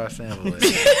 Right after I sample it.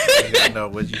 You gotta know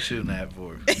what you shooting at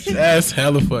for. That's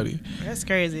hella funny. That's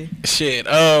crazy. Shit.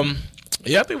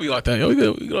 Yeah, I think we like that. Yeah, we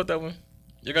good. We good with that one.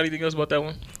 You got anything else about that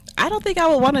one? I don't think I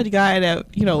would want a guy that,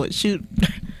 would shoot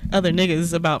other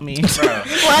niggas about me. No,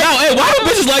 hey, why do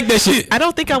bitches like that shit? I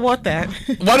don't think I want that.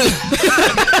 Why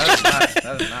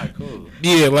That's not cool.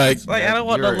 Yeah, like I don't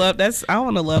want no love. I don't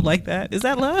want no love like that. Is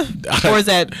that love? Or is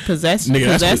that possessive?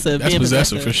 Nigga, possessive? That's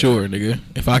possessive for sure, nigga.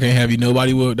 If I can't have you,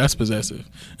 nobody will. That's possessive.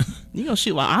 You gonna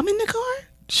shoot while I'm in the car?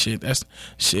 Shit, that's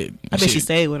shit. I bet she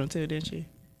stayed with him too, didn't she?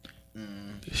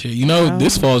 Shit,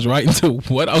 this falls right into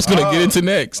what I was gonna get into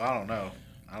next. I don't know.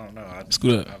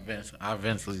 Scoot up. I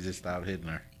eventually just stopped hitting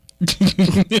her. She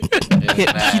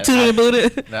tuned and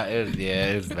booted. No,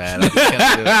 it was bad.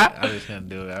 I just couldn't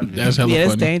do it. That's hella funny.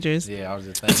 It's dangerous. Yeah, I was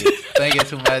just thinking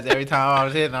too much. Every time I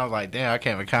was hitting, I was like, damn, I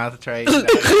can't even concentrate. That's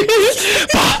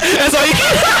all you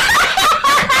can.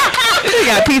 You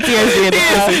got PTSD in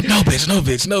the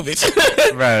No bitch.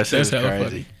 Bro, that's hella crazy.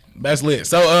 Funny. That's lit.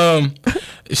 So,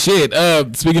 shit.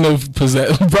 Speaking of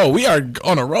bro, we are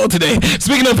on a roll today.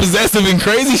 Speaking of possessive and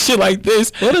crazy shit like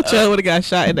this, what if Chubb would have got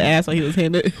shot in the ass while he was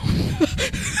hitting it?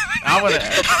 I would have.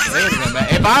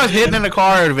 If I was hitting in the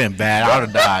car, it would have been bad. I would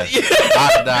have died.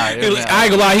 I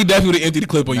ain't gonna lie. He definitely would have emptied the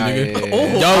clip on you, nigga.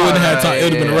 Yeah. Y'all wouldn't have time. It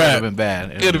would have been a wrap. It would have been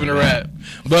bad. It would have been a wrap.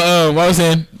 But what I was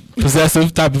saying,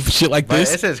 possessive type of shit like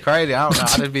this. It's just crazy. I don't know.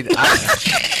 I just be.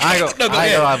 I ain't gonna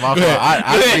lie, my fault.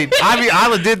 I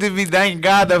legit be thanking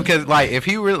God though, because like if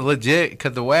he were legit,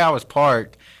 because the way I was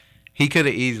parked, he could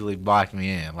have easily blocked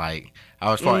me in. Like I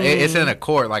was parked. It's in a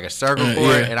court, like a circle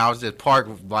court, and I was just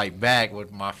parked like back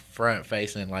with my front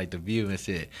facing like the view and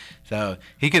shit. So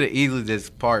he could have easily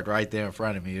just parked right there in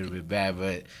front of me. It would be bad,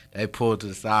 but they pulled to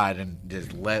the side and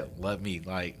just let me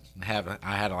like I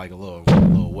had like a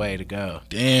little way to go.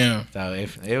 Damn. So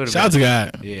if it would have shout out to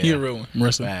God. Yeah. He a real one.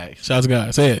 Marissa. Facts. Shout out to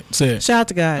God. Say it. Shout out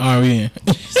to God. All right, we in.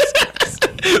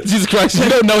 Jesus Christ, you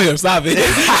don't know him. Stop it.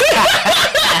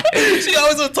 She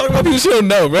always want to talk about people she don't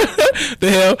know, bro. The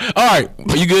hell. All right.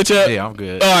 Are you good, Chubb? Yeah, I'm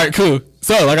good. All right, cool.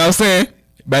 So, like I was saying,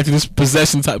 back to this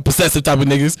possessive type of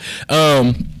niggas.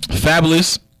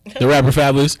 Fabulous, the rapper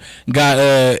Fabulous, got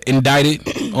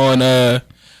indicted on a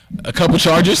couple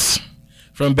charges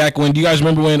from back when. Do you guys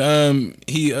remember when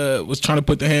he was trying to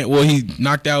put he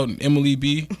knocked out Emily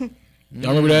B?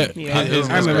 Y'all remember that? Yeah, I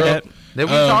remember that. Did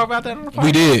we talk about that on the podcast?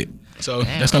 We did. So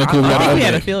that's kind of cool. I think we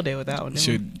had a field day with that one.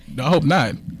 I hope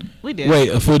not. We did. Wait,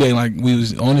 a full day like we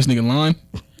was on this nigga line?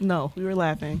 No, we were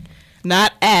laughing.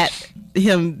 Not at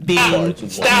him being.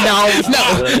 Stop. No,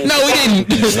 we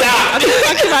didn't. Stop. I'm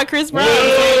talking about Chris Brown.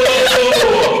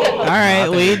 All right,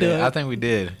 we do it. I think we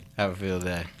did have a field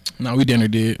day. No, we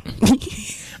did.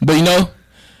 But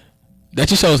that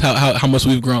just shows how much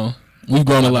we've grown. We've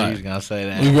grown a lot. I was gonna say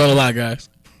that. We've grown a lot, guys.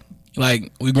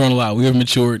 Like we've grown a lot. We've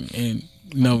matured, and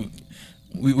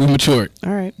we matured.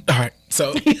 All right.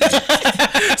 So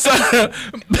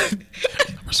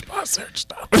response search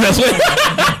stop. That's what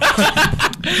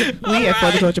we at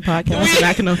For the Culture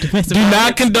Podcast do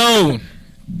not condone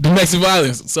domestic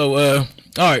violence. So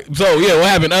All right, so yeah, what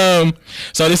happened?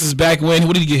 So this is back when.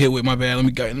 What did he get hit with? My bad. Let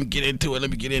me get into it. What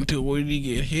did he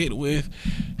get hit with?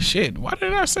 Shit. Why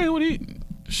did I say what he?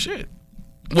 Shit.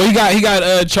 Well, he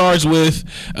got charged with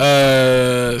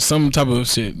some type of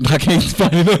shit. I can't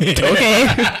find it. Okay,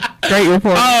 great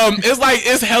report.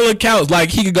 It's hella counts. Like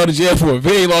he could go to jail for a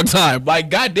very long time. Like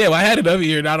goddamn, I had it over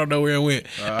here and I don't know where it went.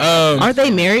 Aren't they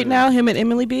married now? Him and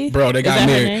Emily B. Bro, they got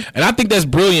married, and I think that's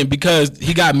brilliant because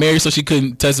he got married so she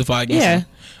couldn't testify against him,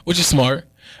 which is smart.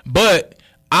 But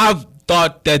I've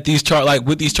thought that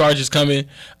with these charges coming,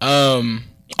 it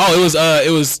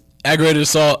was aggravated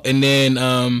assault, and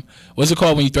then what's it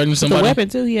called when you threaten somebody? The weapon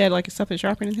too. He had like something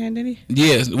sharp in his hand, didn't he?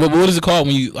 Yes. What is it called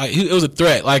when you like? It was a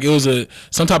threat. Like it was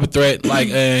some type of threat. Like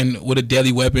and with a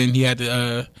deadly weapon, he had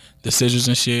the scissors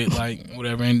and shit, like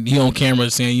whatever. And he on camera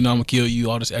saying, I'm gonna kill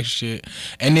you, all this extra shit.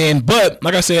 And then, but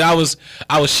like I said, I was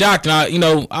shocked, and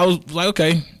I was like,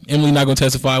 okay, Emily not gonna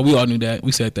testify. We all knew that.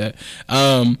 We said that.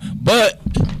 But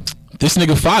this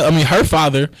nigga her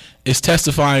father is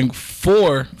testifying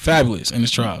for Fabulous in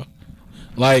this trial.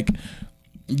 Like,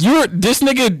 this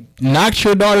nigga knocked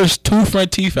your daughter's 2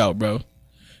 front teeth out, bro.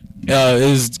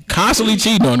 Is constantly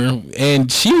cheating on her,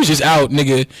 and she was just out,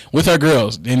 nigga, with her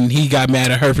girls, and he got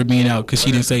mad at her for being out because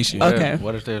she didn't say shit. Okay.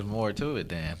 What if there's more to it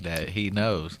then that he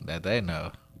knows that they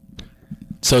know?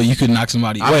 So you could knock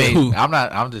somebody. Who?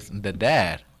 I'm just the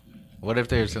dad. What if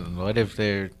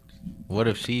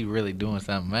she really doing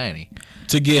something, Manny?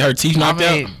 To get her teeth knocked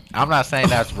out? I'm not saying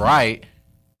that's right,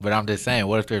 but I'm just saying,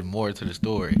 what if there's more to the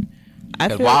story?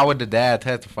 Because why would the dad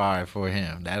testify for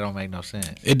him? That don't make no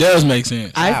sense. It does make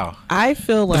sense. I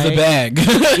feel like the bag.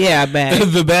 Yeah, bag.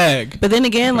 The bag. But then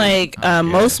again, like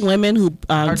most women who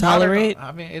tolerate.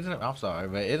 I'm sorry,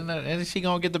 but isn't she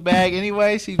gonna get the bag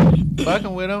anyway? She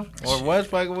fucking with him or was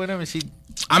fucking with him, and she.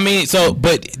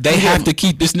 But they have to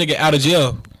keep this nigga out of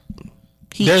jail.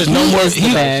 There's no more.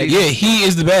 He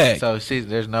is the bag. So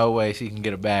there's no way she can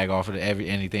get a bag off of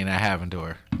anything that happened to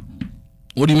her.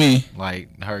 What do you mean?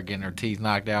 Like her getting her teeth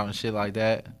knocked out and shit like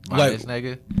that by this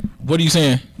nigga? What are you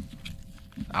saying?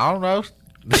 I don't know.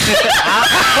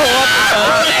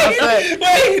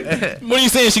 What are you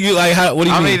saying? She get like how? What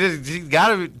do you mean?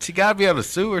 She gotta be able to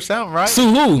sue or something, right?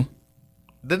 Sue who?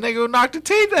 The nigga who knocked the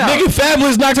teeth out. Nigga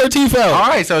Fabulous knocked her teeth out. All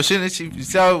right, so shouldn't she?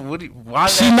 So why?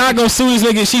 She not gonna sue this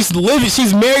nigga.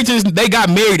 She's married to. They got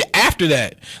married after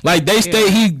that. Like they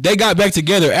they got back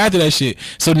together after that shit.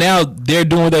 So now they're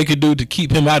doing what they could do to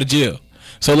keep him out of jail.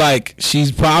 So like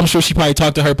I'm sure she probably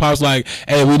talked to her pops like,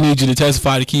 hey, we need you to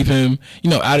testify to keep him,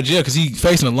 out of jail because he's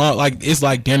facing a long it's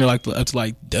like dinner like up to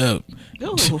like dub.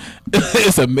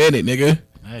 It's a minute, nigga.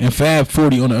 Hey. And Fab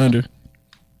 40 on the under,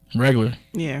 regular.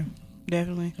 Yeah.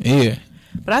 Definitely. Yeah.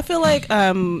 But I feel like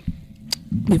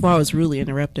before I was rudely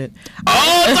interrupted.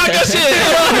 Oh, it's like that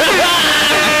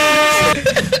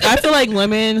shit. I feel like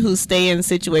women who stay in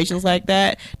situations like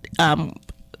that, 9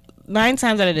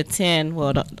 times out of the 10,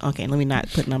 okay, let me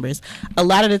not put numbers. A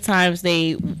lot of the times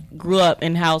they grew up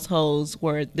in households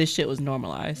where this shit was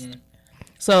normalized.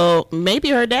 So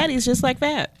maybe her daddy's just like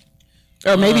Fab.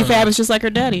 Or maybe Fab is just like her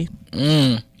daddy.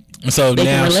 So they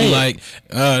now she like,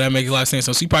 that makes a lot of sense.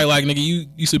 So she probably like, nigga, you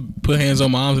used to put hands on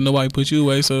moms and nobody put you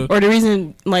away. So, or the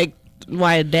reason like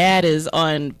why dad is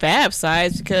on Fab's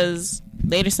side is because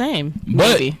they the same.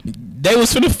 Maybe. But they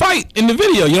was finna fight in the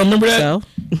video. You don't remember that? So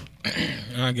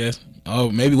I guess. Oh,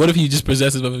 maybe. What if he just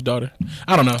possessive of his daughter?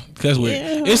 I don't know. That's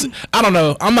weird. Yeah. I don't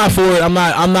know. I'm not for it. I'm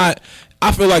not.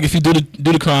 I feel like if you do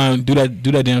the crime, do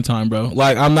that damn time, bro.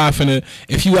 Like I'm not finna.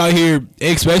 If you out here,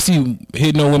 especially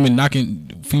hitting on women, knocking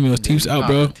females' teeth out,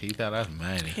 bro. Teeth out, that's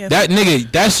money. Yeah. That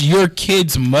nigga, that's your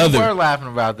kid's mother. We were laughing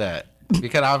about that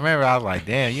because I remember I was like,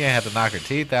 damn, you ain't have to knock her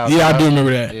teeth out. Yeah, I do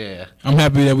remember that. Yeah. I'm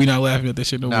happy that we not laughing at that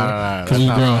shit no more. No, because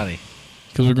we're grown.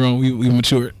 Because we're grown, we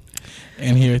matured.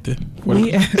 And here at the For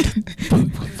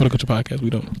the Culture Podcast,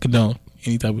 we don't condone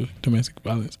any type of domestic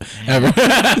violence ever.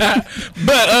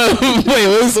 But wait,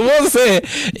 what was I saying?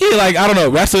 Yeah, like I don't know.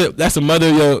 That's a mother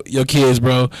of your kids,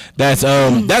 bro. That's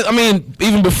that. I mean,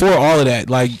 even before all of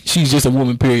that, like she's just a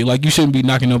woman. Period. Like you shouldn't be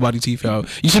knocking nobody's teeth out.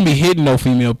 You shouldn't be hitting no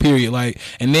female. Period. Like,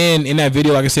 and then in that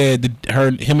video, like I said,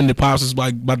 him and the pops was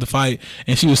like about to fight,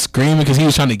 and she was screaming because he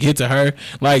was trying to get to her.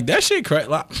 Like that shit.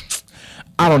 Like,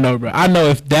 I don't know, bro. I know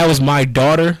if that was my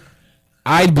daughter,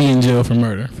 I'd be in jail for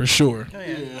murder for sure. Oh,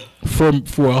 yeah.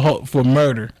 For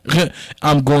murder,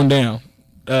 I'm going down.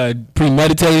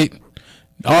 Premeditated,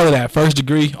 all of that, first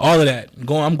degree, all of that.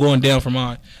 I'm going down for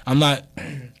mine. I'm not.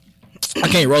 I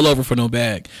can't roll over for no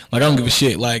bag. Like I don't give a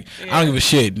shit. Like I don't give a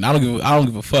shit. I don't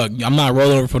give a fuck. I'm not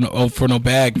rolling over for no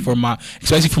bag for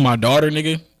especially for my daughter,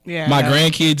 nigga. Yeah. My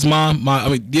grandkids' mom.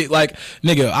 Like,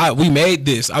 nigga, we made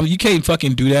this. You can't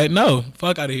fucking do that. No,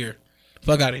 fuck out of here.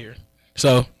 Fuck out of here.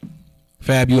 So,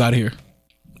 Fab, you out of here.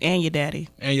 And your daddy.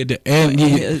 And your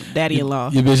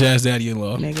daddy-in-law. Your bitch ass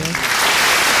daddy-in-law. Nigga.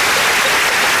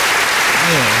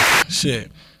 Yeah,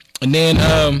 shit. And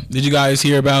then, did you guys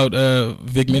hear about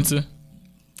Vic Mensa?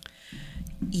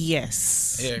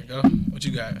 Yes. Yeah, go. What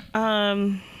you got?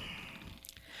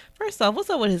 First off, what's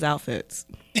up with his outfits?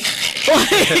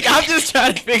 Like, I'm just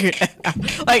trying to figure it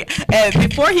out. Like, and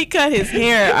before he cut his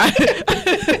hair,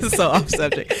 this is so off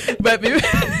subject. But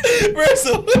First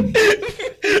of all,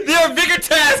 there are bigger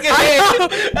tasks at hand.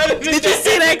 did you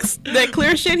see that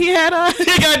clear shit he had on? I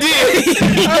think I did.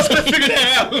 I was trying to figure that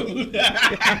out.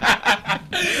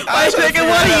 Like, nigga,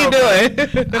 what are you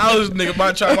doing? I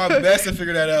was trying my best to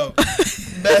figure that out.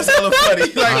 That's hella funny.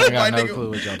 Like, I ain't got my no nigga, clue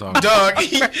what y'all talking about. dog,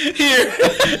 here,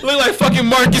 look like fucking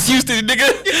Marcus Houston, nigga.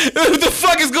 What the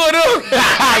fuck is going on?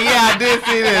 Yeah, I did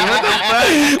see this. What the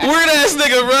fuck? Weird ass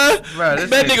nigga, bro.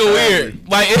 That nigga weird.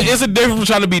 Like, it's a difference from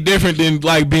trying to be different than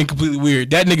like being completely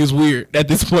weird. That nigga's weird at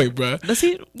this point, bro.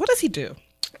 What does he do?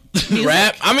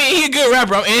 Rap. I mean, he a good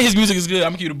rapper, and his music is good.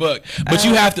 I'm cute a buck, but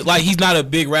you have to like. He's not a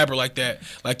big rapper like that.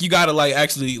 Like, you gotta like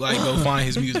actually like go find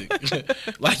his music.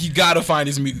 Like, you gotta find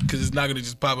his music because it's not gonna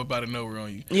just pop up out of nowhere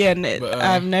on you. Yeah,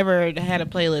 I've never had a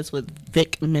playlist with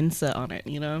Vic Mensa on it.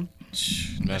 You know,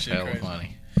 That's hella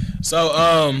funny. So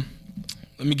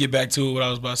let me get back to what I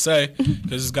was about to say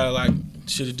because it's got like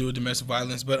shit to do with domestic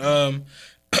violence. But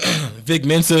Vic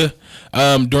Mensa,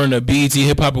 during the BET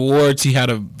Hip Hop Awards, he had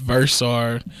a verse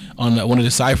on one of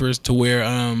the ciphers to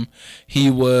where he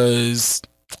was,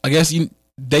 I guess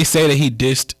they say that he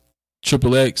dissed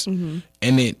Triple X, and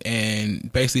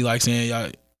basically like saying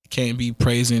y'all can't be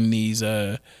praising these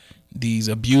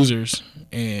abusers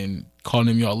and calling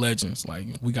them y'all legends. Like,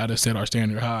 we gotta set our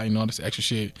standard high and all this extra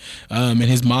shit. And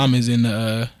his mom is in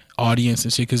the audience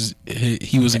and shit because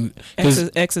he was in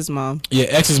ex's mom. Yeah,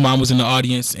 ex's mom was in the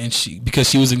audience, and because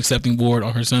she was accepting award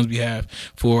on her son's behalf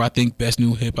for, I think, best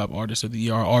new hip hop artist of the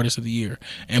year or artist of the year.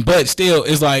 But still,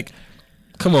 it's like,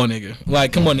 come on,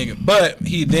 nigga. But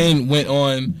he then went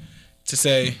on to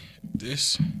say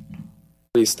this.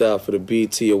 Freestyle for the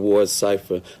BET Awards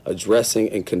cipher, addressing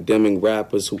and condemning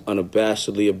rappers who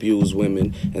unabashedly abuse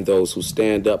women and those who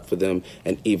stand up for them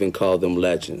and even call them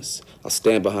legends. I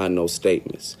stand behind those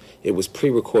statements. It was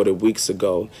pre-recorded weeks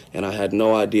ago, and I had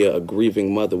no idea a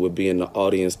grieving mother would be in the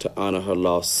audience to honor her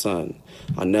lost son.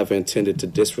 I never intended to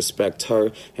disrespect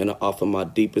her, and I offer my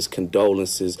deepest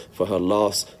condolences for her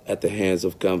loss at the hands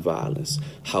of gun violence.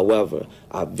 However,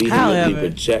 I vehemently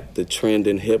reject the trend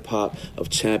in hip-hop of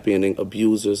championing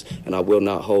abusers, and I will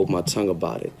not hold my tongue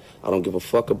about it. I don't give a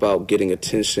fuck about getting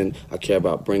attention. I care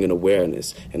about bringing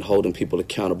awareness and holding people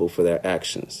accountable for their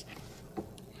actions.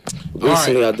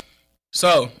 Recently, all right.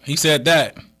 So, he said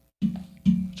that.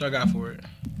 What y'all got for it?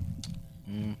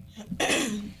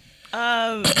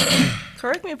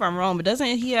 Correct me if I'm wrong, but doesn't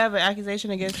he have an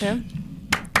accusation against him?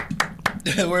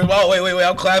 Wait,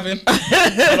 I'm clapping.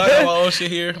 I got my own shit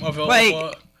here. My fault. Like,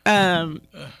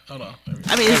 hold on.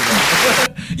 I mean,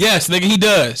 yes, nigga, he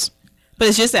does. But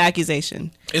it's just an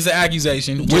accusation. It's an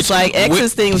accusation. Which like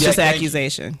X's thing was just an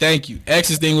accusation. Thank you.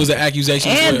 X's thing was an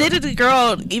accusation. And did the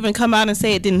girl even come out and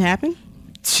say it didn't happen?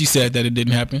 She said that it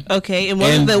didn't happen. Okay, and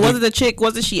wasn't the chick?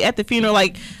 Wasn't she at the funeral?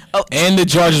 Like, oh. And the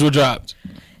charges were dropped.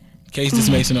 Case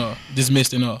dismissed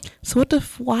and all. So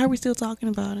why are we still talking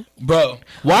about it, bro?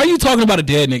 Why are you talking about a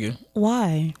dead nigga?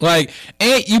 Why? Like,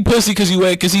 ain't you pussy because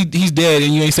he's dead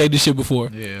and you ain't said this shit before?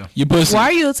 Yeah, you pussy. Why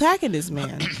are you attacking this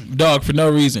man, dog? For no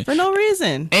reason. For no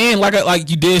reason. And like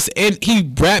you did, and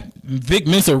Vic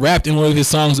Mensa rapped in one of his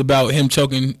songs about him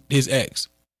choking his ex.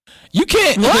 You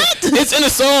can't. What? It's in a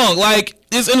song. Like,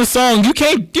 it's in a song. You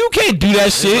can't do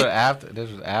that shit.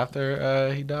 This was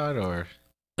after he died, or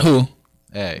who?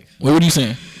 Hey, what are you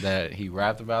saying? That he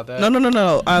rapped about that?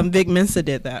 No. Vic Mensa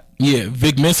did that. Yeah,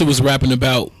 Vic Mensa was rapping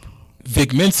about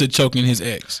Vic Mensa choking his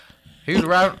ex. He was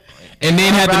rapping, and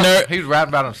then had the nerve. He was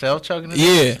rapping about himself choking his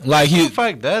ex? Like who the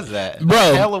fuck does that, bro?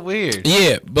 That's hella weird.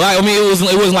 Yeah, but like, I mean, it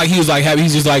wasn't like he was like happy.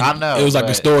 He's just like, I know, it was like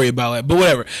a story about it. But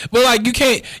whatever. But like, you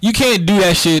can't do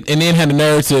that shit and then have the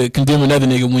nerve to condemn another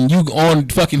nigga when you on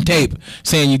fucking tape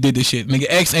saying you did this shit. Nigga,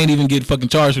 X ain't even get fucking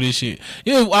charged for this shit.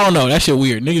 Yeah, I don't know. That shit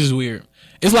weird. Niggas is weird.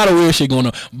 It's a lot of weird shit going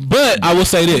on. But I will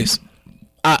say this.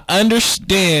 I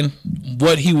understand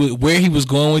where he was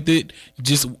going with it.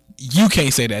 Just, you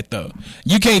can't say that though.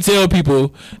 You can't tell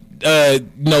people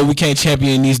no, we can't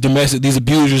champion these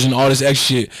abusers and all this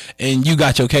extra shit, and you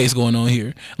got your case going on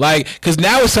here. Like, cause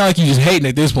now it sounds like you just hating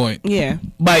at this point. Yeah.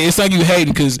 Like, it's like you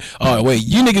hating cause, oh wait,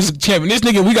 you niggas champion this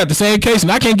nigga, we got the same case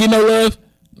and I can't get no love.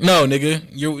 No,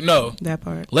 nigga, no. That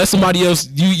part. Let somebody else.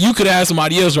 You could have had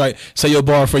somebody else, right? Say your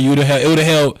bar for you. It would have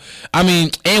helped. I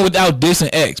mean, and without dissing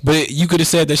X, but you could have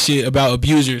said that shit about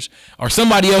abusers, or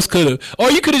somebody else could have, or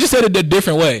you could have just said it a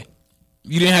different way.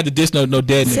 You didn't have to diss no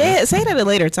dead nigga. Say it at a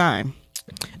later time.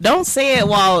 Don't say it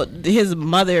while his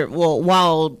mother. Well,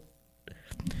 while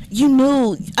you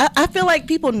knew. I feel like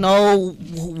people know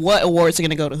what awards are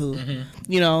gonna go to who.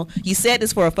 Mm-hmm. You know, you said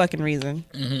this for a fucking reason.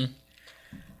 Mm-hmm.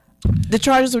 The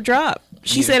charges were dropped.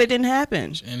 She said it didn't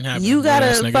happen. You got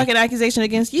a fucking accusation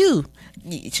against you.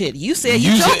 Shit, you said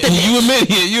you jumped in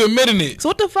it. You admitting it. So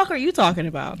what the fuck are you talking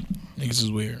about? Niggas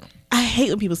is weird. I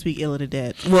hate when people speak ill of the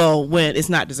dead. Well, when it's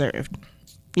not deserved.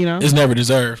 You know? It's never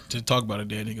deserved to talk about a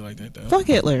dead nigga like that, though. Fuck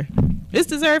Hitler. It's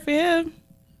deserved for him.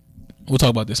 We'll talk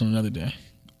about this on another day.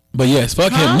 But yes,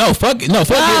 fuck him. No, fuck Hitler.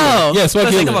 Yes, fuck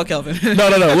Hitler. Think about Kelvin. No.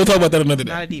 We'll talk about that another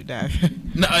day. Not a deep dive.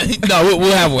 No,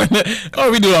 we'll have one.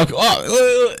 Or we do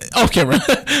it off camera.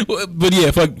 But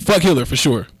yeah, fuck Hitler for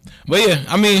sure. But yeah,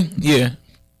 I mean, yeah.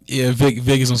 Vic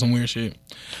is on some weird shit.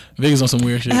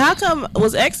 And how come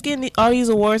was X getting all these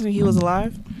awards when he was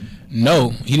alive?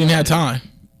 No, he didn't have time.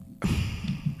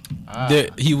 Only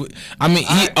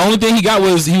thing he got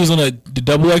was he was on the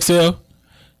double XL.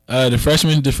 The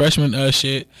freshman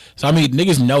shit. So I mean,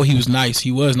 niggas know he was nice.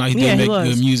 He was nice. He did make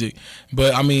good music,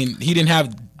 but I mean, he didn't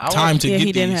have time to get these.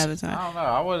 He didn't have the time. I don't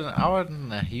know. I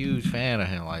wasn't a huge fan of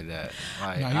him like that.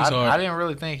 Like, I didn't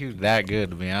really think he was that good,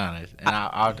 to be honest. And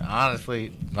I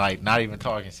honestly, like, not even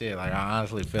talking shit. Like, I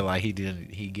honestly feel like he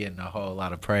getting a whole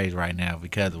lot of praise right now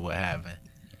because of what happened.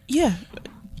 Yeah.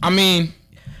 I mean,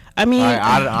 they do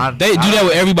that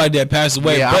with everybody that passed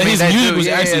away. Yeah, but his music was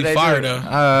actually fire,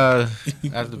 though.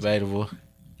 That's debatable.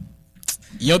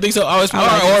 You don't think so? Or it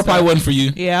probably wasn't for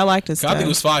you. Yeah, I liked his stuff. I think it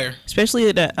was fire. Especially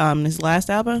his last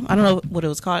album. I don't know what it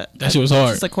was called. That shit was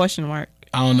hard. It's a question mark.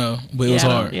 I don't know, but it was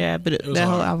hard. Yeah, but that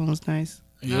whole album was nice.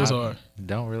 It was hard.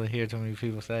 Don't really hear too many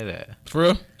people say that. For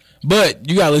real? But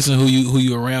you gotta listen to who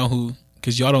you around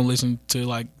because y'all don't listen to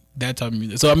like that type of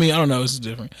music. So I mean, I don't know. It's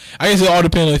different. I guess it all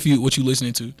depends on what you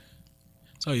listening to.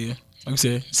 So yeah, like I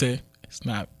said, it's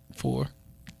not for.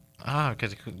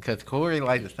 Because Corey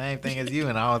liked the same thing as you,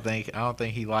 and I don't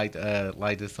think he liked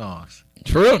the songs.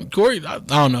 For real, Corey, I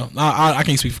don't know. I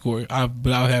can't speak for Corey,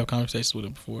 but I've had conversations with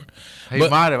him before.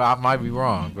 I might be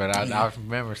wrong, but I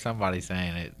remember somebody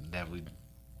saying it that we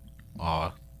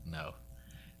all know.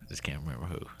 I just can't remember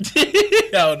who. I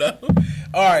don't know.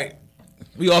 All right,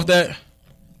 we off that.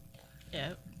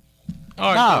 Yep.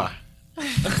 All right.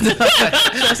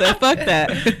 I said, fuck that.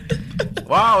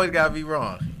 Well, I always gotta be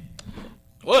wrong.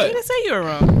 What? You didn't say you were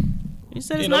wrong. You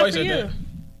said it's not for you. Nah,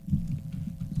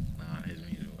 his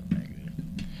music wasn't that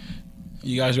good.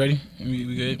 You guys ready?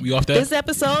 We good? We off that? This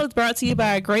episode is brought to you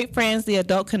by our great friends, The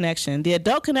Adult Connection. The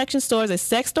Adult Connection store is a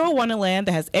sex store wonderland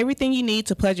that has everything you need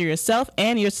to pleasure yourself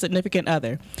and your significant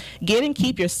other. Get and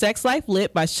keep your sex life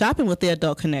lit by shopping with The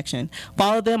Adult Connection.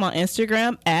 Follow them on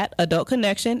Instagram at Adult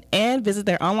Connection and visit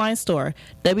their online store,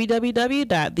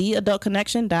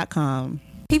 www.theadultconnection.com.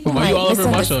 People might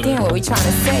misunderstand what we're trying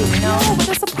to say, you know, but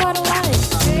that's a part of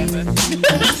life.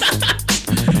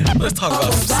 Let's talk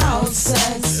about some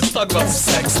sex. Let's talk about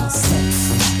some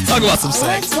sex. Talk about some sex.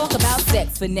 Let's talk about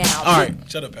sex for now. All right,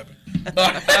 shut up, Pepper.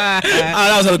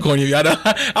 That was hella corny. I don't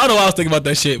know why I was thinking about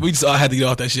that shit. We just all had to get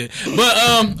off that shit. But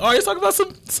all right, let's talk about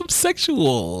some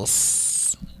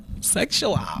sexuals.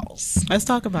 Let's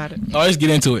talk about it. All right, let's get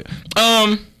into it.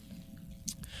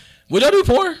 Would y'all do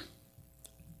porn?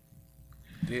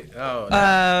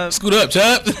 Scoot up,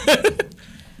 Chubb.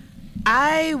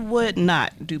 I would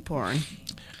not do porn.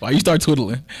 Why you start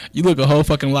twiddling? You look a whole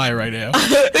fucking liar right now. You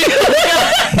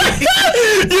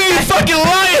ain't fucking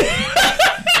lying.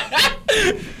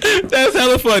 That's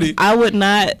hella funny. I would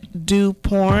not do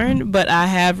porn, but I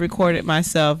have recorded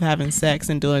myself having sex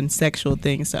and doing sexual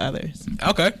things to others.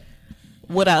 Okay.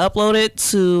 Would I upload it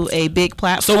to a big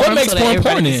platform? So what makes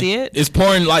porn then? See it? Is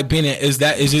porn like being?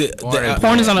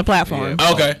 Porn is on a platform.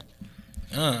 Yeah. Okay.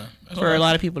 For a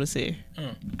lot of people to see.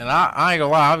 And I ain't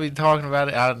gonna lie, I'll be talking about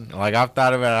it. I've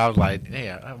thought about it. I was like,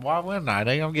 yeah, why wouldn't I?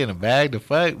 They gonna get in a bag to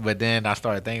fuck. But then I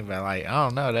started thinking about like, I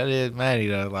don't know, that is money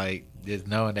though. Like just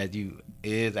knowing that you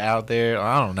is out there.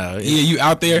 I don't know. You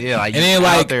out there. Yeah, like and you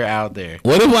then out there.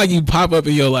 What if like you pop up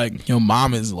and your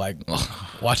mom is like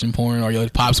watching porn or your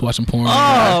pops watching porn.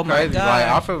 Oh my crazy. god! Like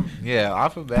I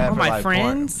feel bad Or for my like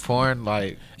friends. porn.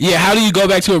 Like Yeah, how do you go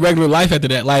back to a regular life after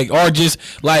that? Like, or just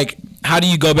like, how do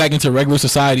you go back into regular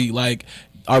society? Like,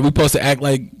 are we supposed to act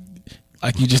like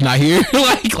you just not here?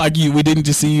 like we didn't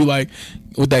just see you like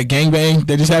with that gangbang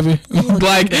that just happened?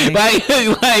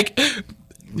 like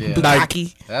yeah,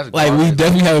 Rocky. that's like we garbage.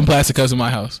 definitely having plastic cups in my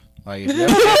house. Like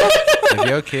if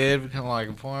your kid become like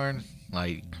a porn,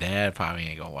 like dad probably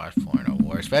ain't gonna watch porn no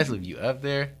more. Especially if you up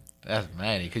there. That's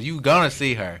manny, cause you gonna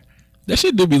see her. That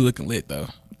shit do be looking lit though.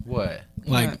 What?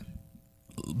 Like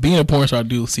being a porn star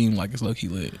do seem like it's low key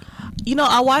lit. You know,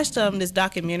 I watched this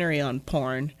documentary on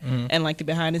porn and like the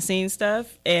behind the scenes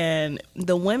stuff, and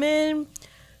the women,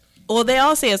 well, they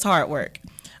all say it's hard work.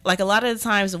 Like a lot of the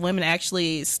times, the women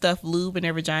actually stuff lube in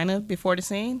their vagina before the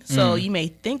scene, so you may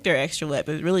think they're extra wet,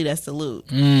 but really that's the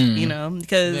lube. You know,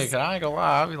 because Yeah, cause I ain't gonna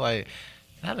lie, I'll be like,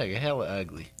 that nigga hella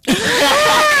ugly. like,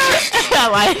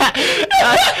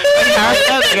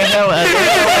 that nigga hella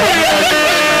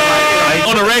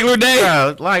ugly. On a regular day,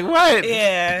 Bro, like what?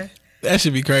 Yeah. that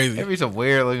should be crazy. There be some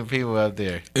weird looking people up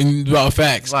there. And about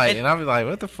facts. Like, and I'll be like,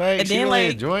 what the fuck? And She then, really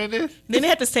like- enjoying this? Then they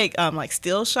have to take like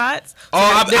still shots. So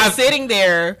Oh, they're I- sitting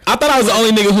there. I thought I was the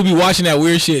only nigga who be watching that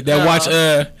weird shit. That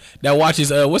No.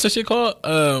 watches what's that shit called?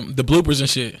 The bloopers and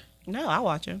shit. No, I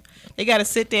watch them. They got to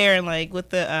sit there and like with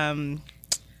the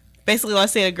basically,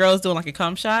 let's say a girl's doing like a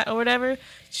cum shot or whatever.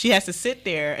 She has to sit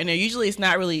there, and usually it's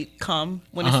not really cum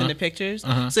when it's in the pictures.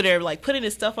 So they're like putting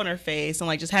this stuff on her face and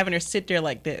like just having her sit there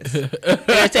like this.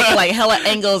 They're taking like hella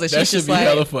angles, and That she's should just be like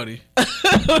hella funny.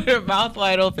 with her mouth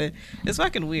wide open. It's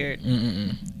fucking weird.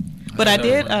 But I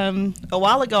did a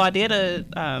while ago. I did a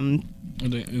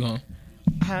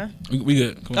huh? We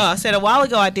good. Come Oh, on. I said a while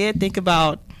ago I did think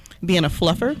about being a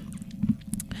fluffer,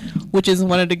 which is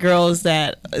one of the girls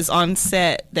that is on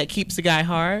set that keeps the guy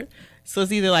hard. So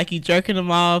it's either like you jerking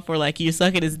him off or like you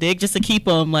sucking his dick just to keep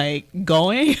him like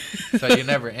going. So you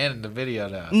never ended the video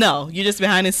though. No, you're just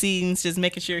behind the scenes, just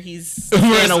making sure he's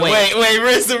staying awake. Wait,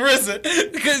 Rissa.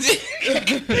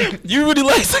 Because you really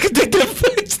like sucking dick to the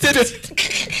foot.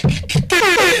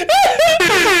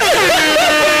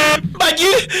 Like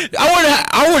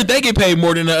I wonder they get paid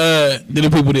more than the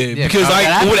people did. Yeah, because like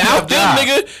that's without their them,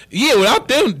 job. nigga, without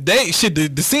them,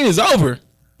 the scene is over.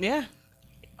 Yeah.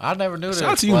 I never knew that. Shout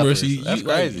out to you, Mercy. That's You,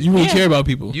 crazy. you really Yeah. care about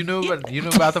people. You knew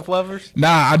about the Fluffers? Nah,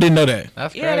 I didn't know that.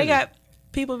 That's crazy. Yeah, they got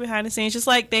people behind the scenes. Just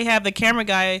like they have the camera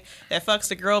guy that fucks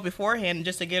the girl beforehand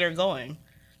just to get her going.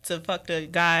 To fuck the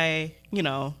guy,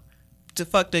 to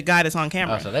fuck the guy that's on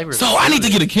camera. Oh, so they were. So I need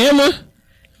to get a camera.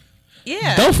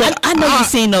 Yeah, Don't fuck- I know you've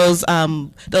seen those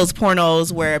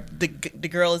pornos where the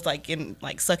girl is like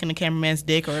sucking the cameraman's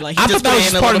dick or like he I just thought that was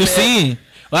put just in a part of the little bit. scene.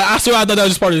 Like I swear, I thought that was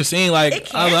just part of the scene. Like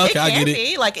It I was can, like, okay, I get it.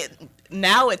 be like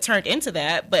now it turned into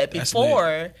that, but That's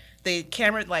before the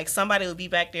camera, like somebody would be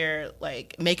back there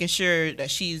like making sure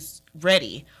that she's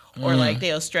ready, or like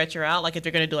they'll stretch her out. Like if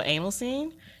they're gonna do an anal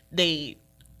scene, they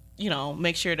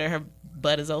make sure that her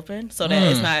butt is open so that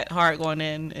it's not hard going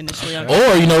in initially. On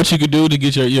Or you know what you could do to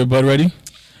get your butt ready?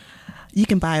 You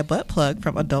can buy a butt plug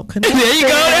from Adult Connection. There you go.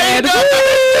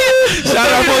 Shout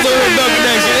out for the Adult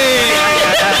Connection.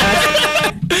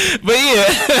 But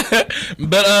yeah,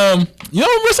 but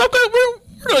Miss,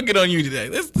 we're gonna get on you today.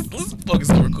 Let's focus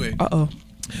on real quick.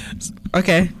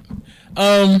 Okay.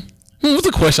 What's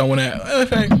the question I want to ask? In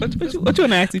fact, What you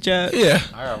want to ask each other? yeah,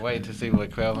 I gotta wait to see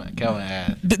what Kelvin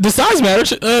asked. the size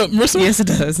matters, Marissa. Yes, it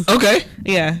does. Okay.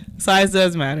 Yeah, size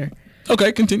does matter.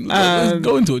 Okay, continue. Let's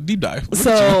go into a deep dive.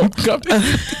 So- you Can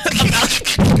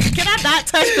I not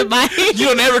touch the mic?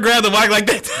 don't ever grab the mic like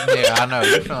that. Yeah, I know.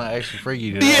 You're feeling extra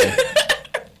freaky today.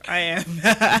 I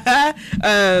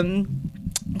am.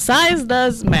 Size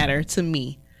does matter to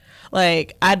me.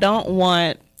 Like, I don't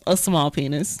want a small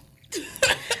penis.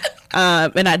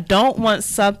 And I don't want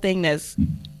something that's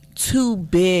too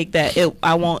big that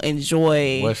I won't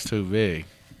enjoy. What's too big?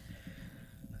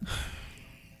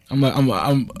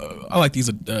 I like these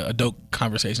adult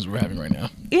conversations we're having right now.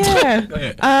 Yeah. Go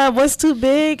ahead. What's too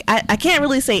big? I can't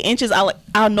really say inches.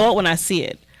 I'll know it when I see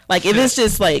it. Like if it's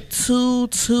just like too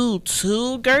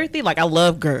girthy, like I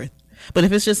love girth. But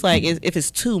if it's just like if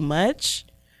it's too much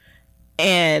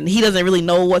and he doesn't really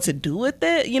know what to do with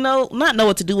it, not know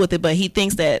what to do with it, but he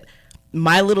thinks that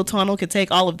my little tunnel could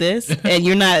take all of this and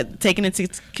you're not taking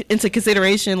into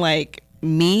consideration like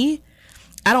me,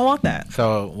 I don't want that.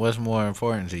 So, what's more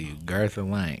important to you, girth or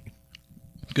length?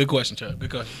 Good question, Chuck. Good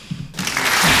question.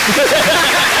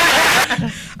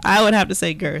 I would have to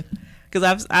say girth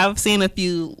because I've seen a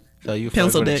few. So you fuck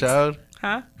Pencil with dicks. a chode?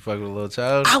 Huh? You fuck with a little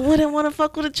chode? I wouldn't want to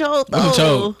fuck with a chode though. What's a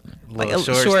chode? Little a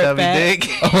short, short stubby fat. dick.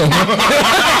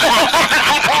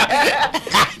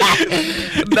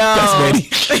 No,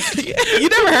 That's you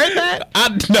never heard that?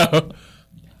 I know.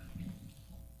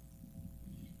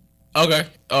 Okay.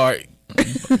 All right.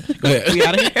 Go ahead. We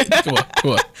out of here.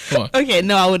 Come on. Okay,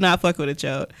 no, I would not fuck with a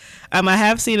chode. I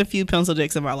have seen a few pencil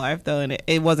dicks in my life though, and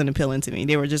it wasn't appealing to me.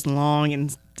 They were just long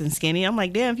and skinny. I'm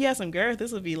like, damn, if you had some girth,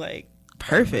 this would be like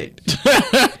perfect.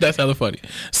 That's hella funny.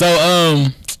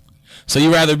 So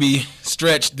you rather be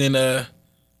stretched than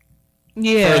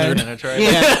Yeah, furthered?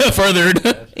 yeah,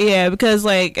 Furthered. yeah. Because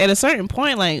like at a certain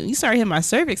point, like you start hitting my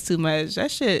cervix too much,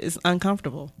 that shit is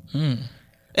uncomfortable.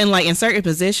 And like in certain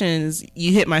positions,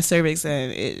 you hit my cervix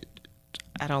and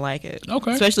I don't like it.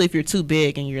 Okay. Especially if you're too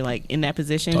big and you're like in that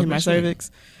position in my that shit.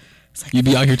 cervix. It's like, You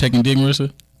be out here taking dick,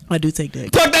 Marissa? I do take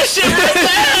dick. Talk that shit, Marissa!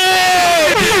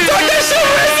 Talk that shit,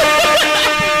 Marissa!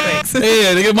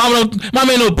 Yeah, nigga,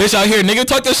 mama ain't no bitch out here, nigga.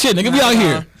 Talk that shit, nigga. Be out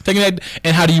here taking that.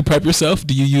 And how do you prep yourself?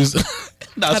 Do you use?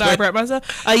 How do I prep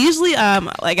myself? I usually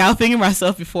like I'll finger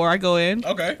myself before I go in.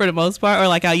 Okay. For the most part, or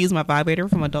like I'll use my vibrator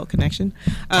from Adult Connection.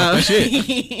 Talk that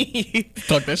shit.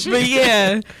 Talk that shit. But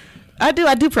yeah, I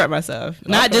do prep myself,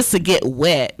 not just to get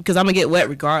wet because I'm gonna get wet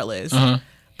regardless.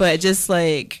 But just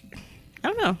like I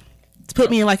don't know, to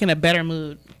put me in like in a better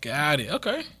mood. Got it.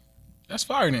 Okay, that's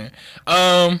fire then.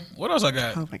 What else I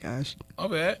got? Oh my gosh. My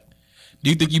bad. Do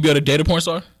you think you'd be able to date a porn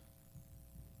star?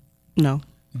 No.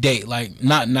 Date, like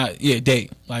not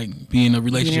date, like be in a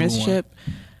relationship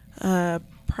with one.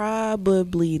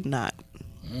 Probably not.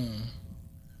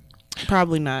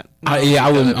 Probably not. No. I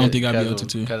don't think I'd be able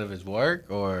to. Because of his work,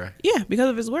 or Yeah, because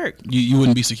of his work. You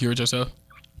wouldn't be secure with yourself?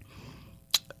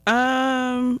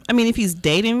 I mean, if he's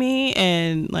dating me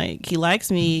and like he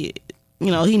likes me,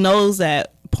 you know, he knows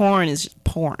that porn is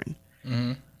porn.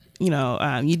 You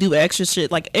know, you do extra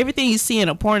shit. Like everything you see in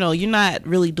a porno, you're not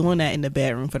really doing that in the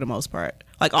bedroom for the most part.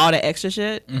 Like all the extra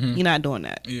shit, you're not doing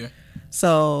that. Yeah.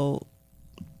 So,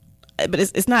 but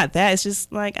it's not that. It's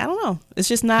just like I don't know. It's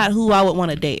just not who I would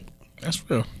want to date. That's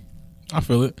real. I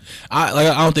feel it. I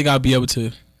don't think I'd be able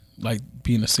to like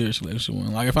be in a serious relationship with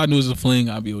one. Like if I knew it was a fling,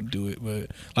 I'd be able to do it.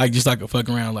 But like just like a fuck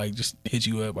around, like just hit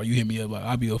you up or you hit me up, like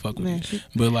I'd be able to fuck with you.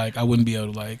 But like I wouldn't be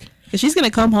able to like. Cause she's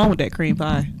gonna come home with that cream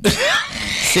pie,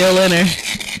 still in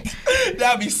her.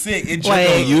 That'd be sick. It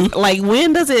Like, you. like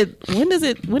when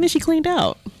is she cleaned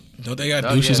out? Don't they got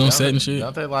douches on set and shit?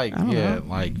 Don't they like know.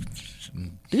 like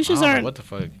Douches aren't what the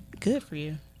fuck? good for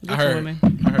you. Good I for heard. women.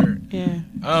 I heard. Yeah.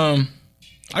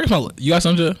 I guess you got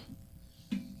something.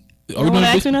 You don't want to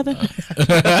ask me nothing?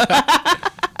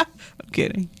 I'm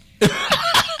kidding.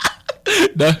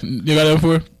 No, you got that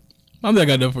for? I don't think I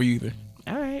got that for you either.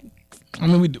 All right. I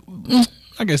mean, we do.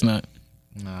 I guess not.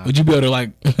 Nah. Would you be able to like?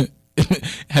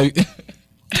 have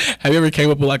you ever came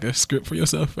up with like a script for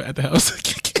yourself at the house?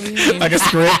 Like a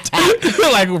script,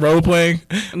 like role playing?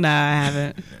 Nah, I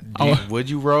haven't. Would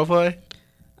you role play?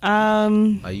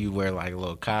 Like you wear like a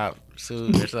little cop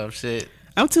suit or some shit?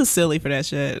 I'm too silly for that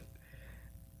shit.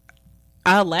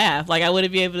 I'll laugh. Like I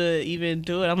wouldn't be able to even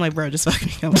do it. I'm like, bro, just fucking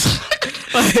come.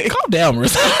 Like, Calm down,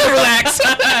 Marissa.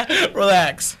 Relax.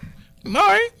 Relax. All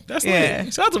right, that's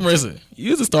lit. Shout out to Marissa.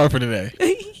 You was a star for today.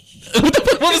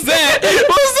 What was that?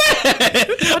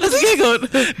 I just giggled.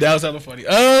 That was hella funny.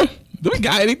 Do we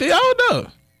got anything? I don't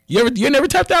know. You never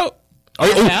tapped out?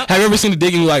 Have you ever seen the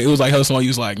dick and it was like hella small? You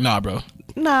was like, nah, bro.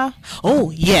 Nah.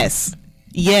 Oh yes.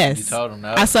 Yes. You told him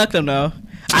no. I sucked him though.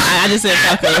 I just said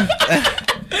fuck him.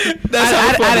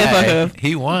 I didn't fuck him.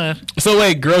 He won. So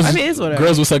wait, girls. I mean, it's whatever.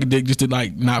 Girls would suck a dick just to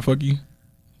like not fuck you.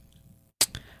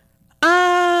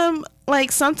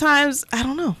 Like sometimes I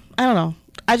don't know.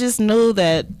 I just know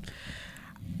that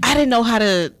I didn't know how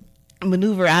to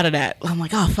maneuver out of that. I'm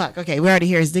like, oh fuck, okay, we already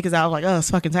here. His dick is out. I'm like, oh,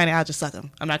 it's fucking tiny. I'll just suck him.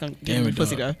 I'm not gonna give him the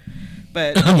pussy though.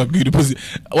 But I'm gonna give you the pussy.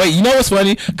 Wait, you know what's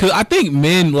funny? Because I think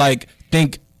men like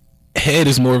think head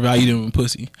is more valued than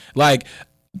pussy. Like,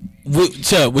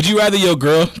 would you rather your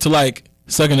girl to like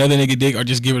suck another nigga dick or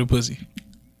just give her the pussy?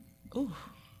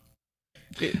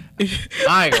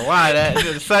 I ain't gonna lie, that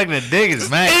sucking a dick is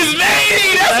many. It's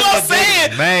many. That's what I'm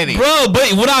saying, many. bro.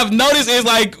 But what I've noticed is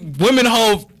like women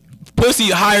hold pussy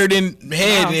higher than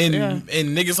head, Mouth,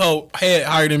 and niggas hold head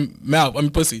higher than mouth. I mean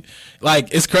pussy.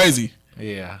 Like it's crazy.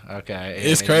 Yeah. Okay.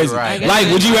 It's crazy. Right. Like,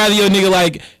 would you rather your nigga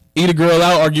like eat a girl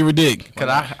out or give her dick? Cause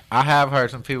I have heard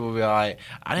some people be like,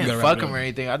 I didn't fuck him or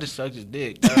anything. I just sucked his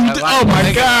dick. Oh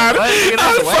my god!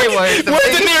 That's way worse.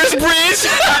 Where's the nearest bridge?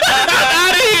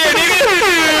 Out of here, nigga!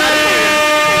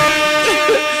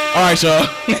 All right, y'all.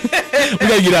 We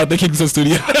gotta get out. They kicked us in the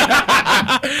studio.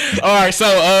 All right, so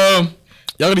y'all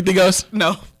got anything else?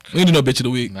 no. We didn't do no bitch of the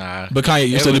week. Nah. But Kanye,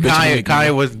 you're still the bitch of the week.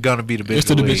 Kanye was gonna be the bitch. You're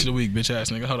still of the the bitch of the week. week, bitch ass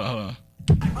nigga. Hold on.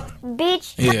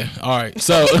 Bitch. Yeah. All right.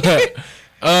 So,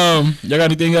 y'all got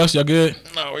anything else? Y'all good?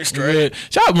 No, we We straight. good.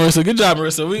 Shout out, Marissa. Good job,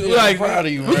 Marissa. We like Proud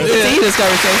of you, man. Yeah. See this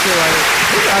conversation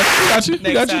We got you.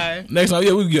 Next time. Next time.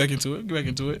 Yeah, we'll get back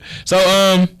into it. So,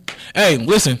 hey,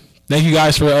 listen. Thank you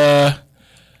guys for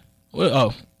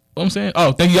what I'm saying?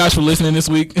 Oh, thank you guys for listening this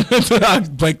week. I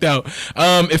blanked out.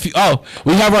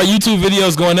 We have our YouTube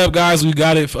videos going up, guys. We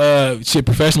got it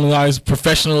professionally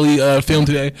filmed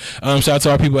today. Shout out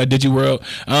to our people at DigiWorld.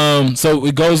 So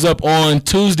it goes up on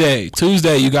Tuesday.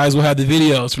 Tuesday, you guys will have the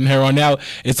videos from here on out.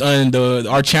 It's on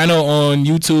our channel on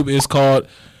YouTube is called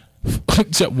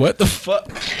what the fuck?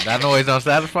 That noise don't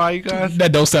satisfy you guys?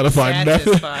 That don't satisfy.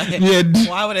 Yeah.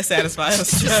 Why would it satisfy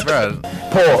us? Bro,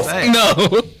 Pause.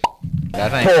 No.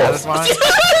 that ain't satisfying.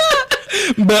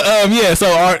 But yeah, so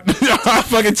our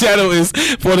fucking channel is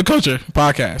For the Culture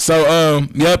Podcast. So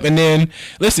yep, and then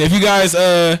listen, if you guys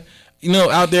out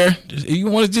there, if you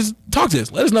want to just talk to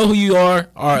us, let us know who you are.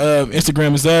 Our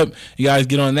Instagram is up. You guys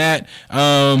get on that.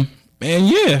 And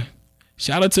yeah,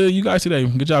 shout out to you guys today.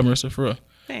 Good job, Marissa, for real.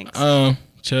 Thanks.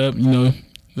 Chubb, the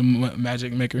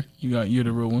magic maker. You're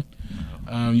the real one.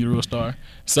 You're the real star.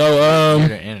 So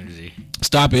Your energy.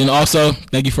 stop it. And also,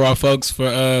 thank you for our folks for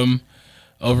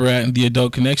over at the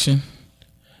Adult Connection.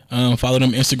 Follow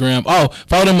them Instagram.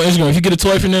 Follow them on Instagram. If you get a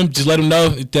toy from them, just let them know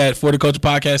that For the Culture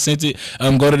Podcast sent it.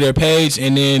 Go to their page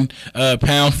and then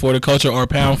pound For the Culture or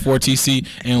pound 4TC,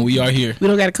 and we are here. We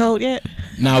don't got a code yet.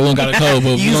 Nah, we don't got a code,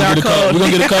 but Use we're our gonna get a code. code. We're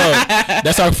gonna get a code.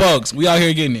 That's our folks. We out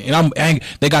here getting it, and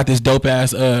they got this dope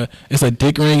ass. It's a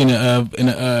dick ring and a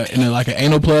like an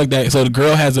anal plug. So the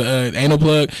girl has a anal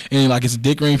plug and like it's a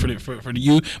dick ring for the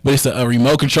you, but it's a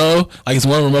remote control. Like it's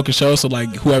one remote control. So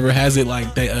like whoever has it,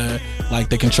 like they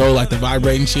control like the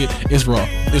vibrating shit. It's raw.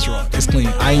 It's clean.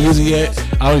 I ain't used it yet.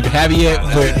 I don't even have it yet,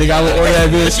 but they got to order that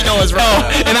bitch. You know it's raw.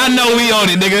 And I know we own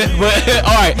it, nigga. But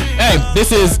all right, hey,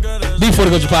 this is the For the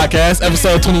Culture Podcast,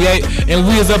 episode 28, and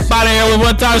we is up out of here with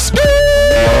one time.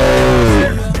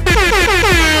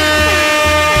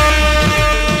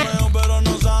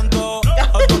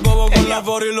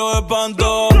 Por y lo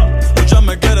espanto. Muchas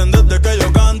me quieren desde que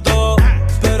yo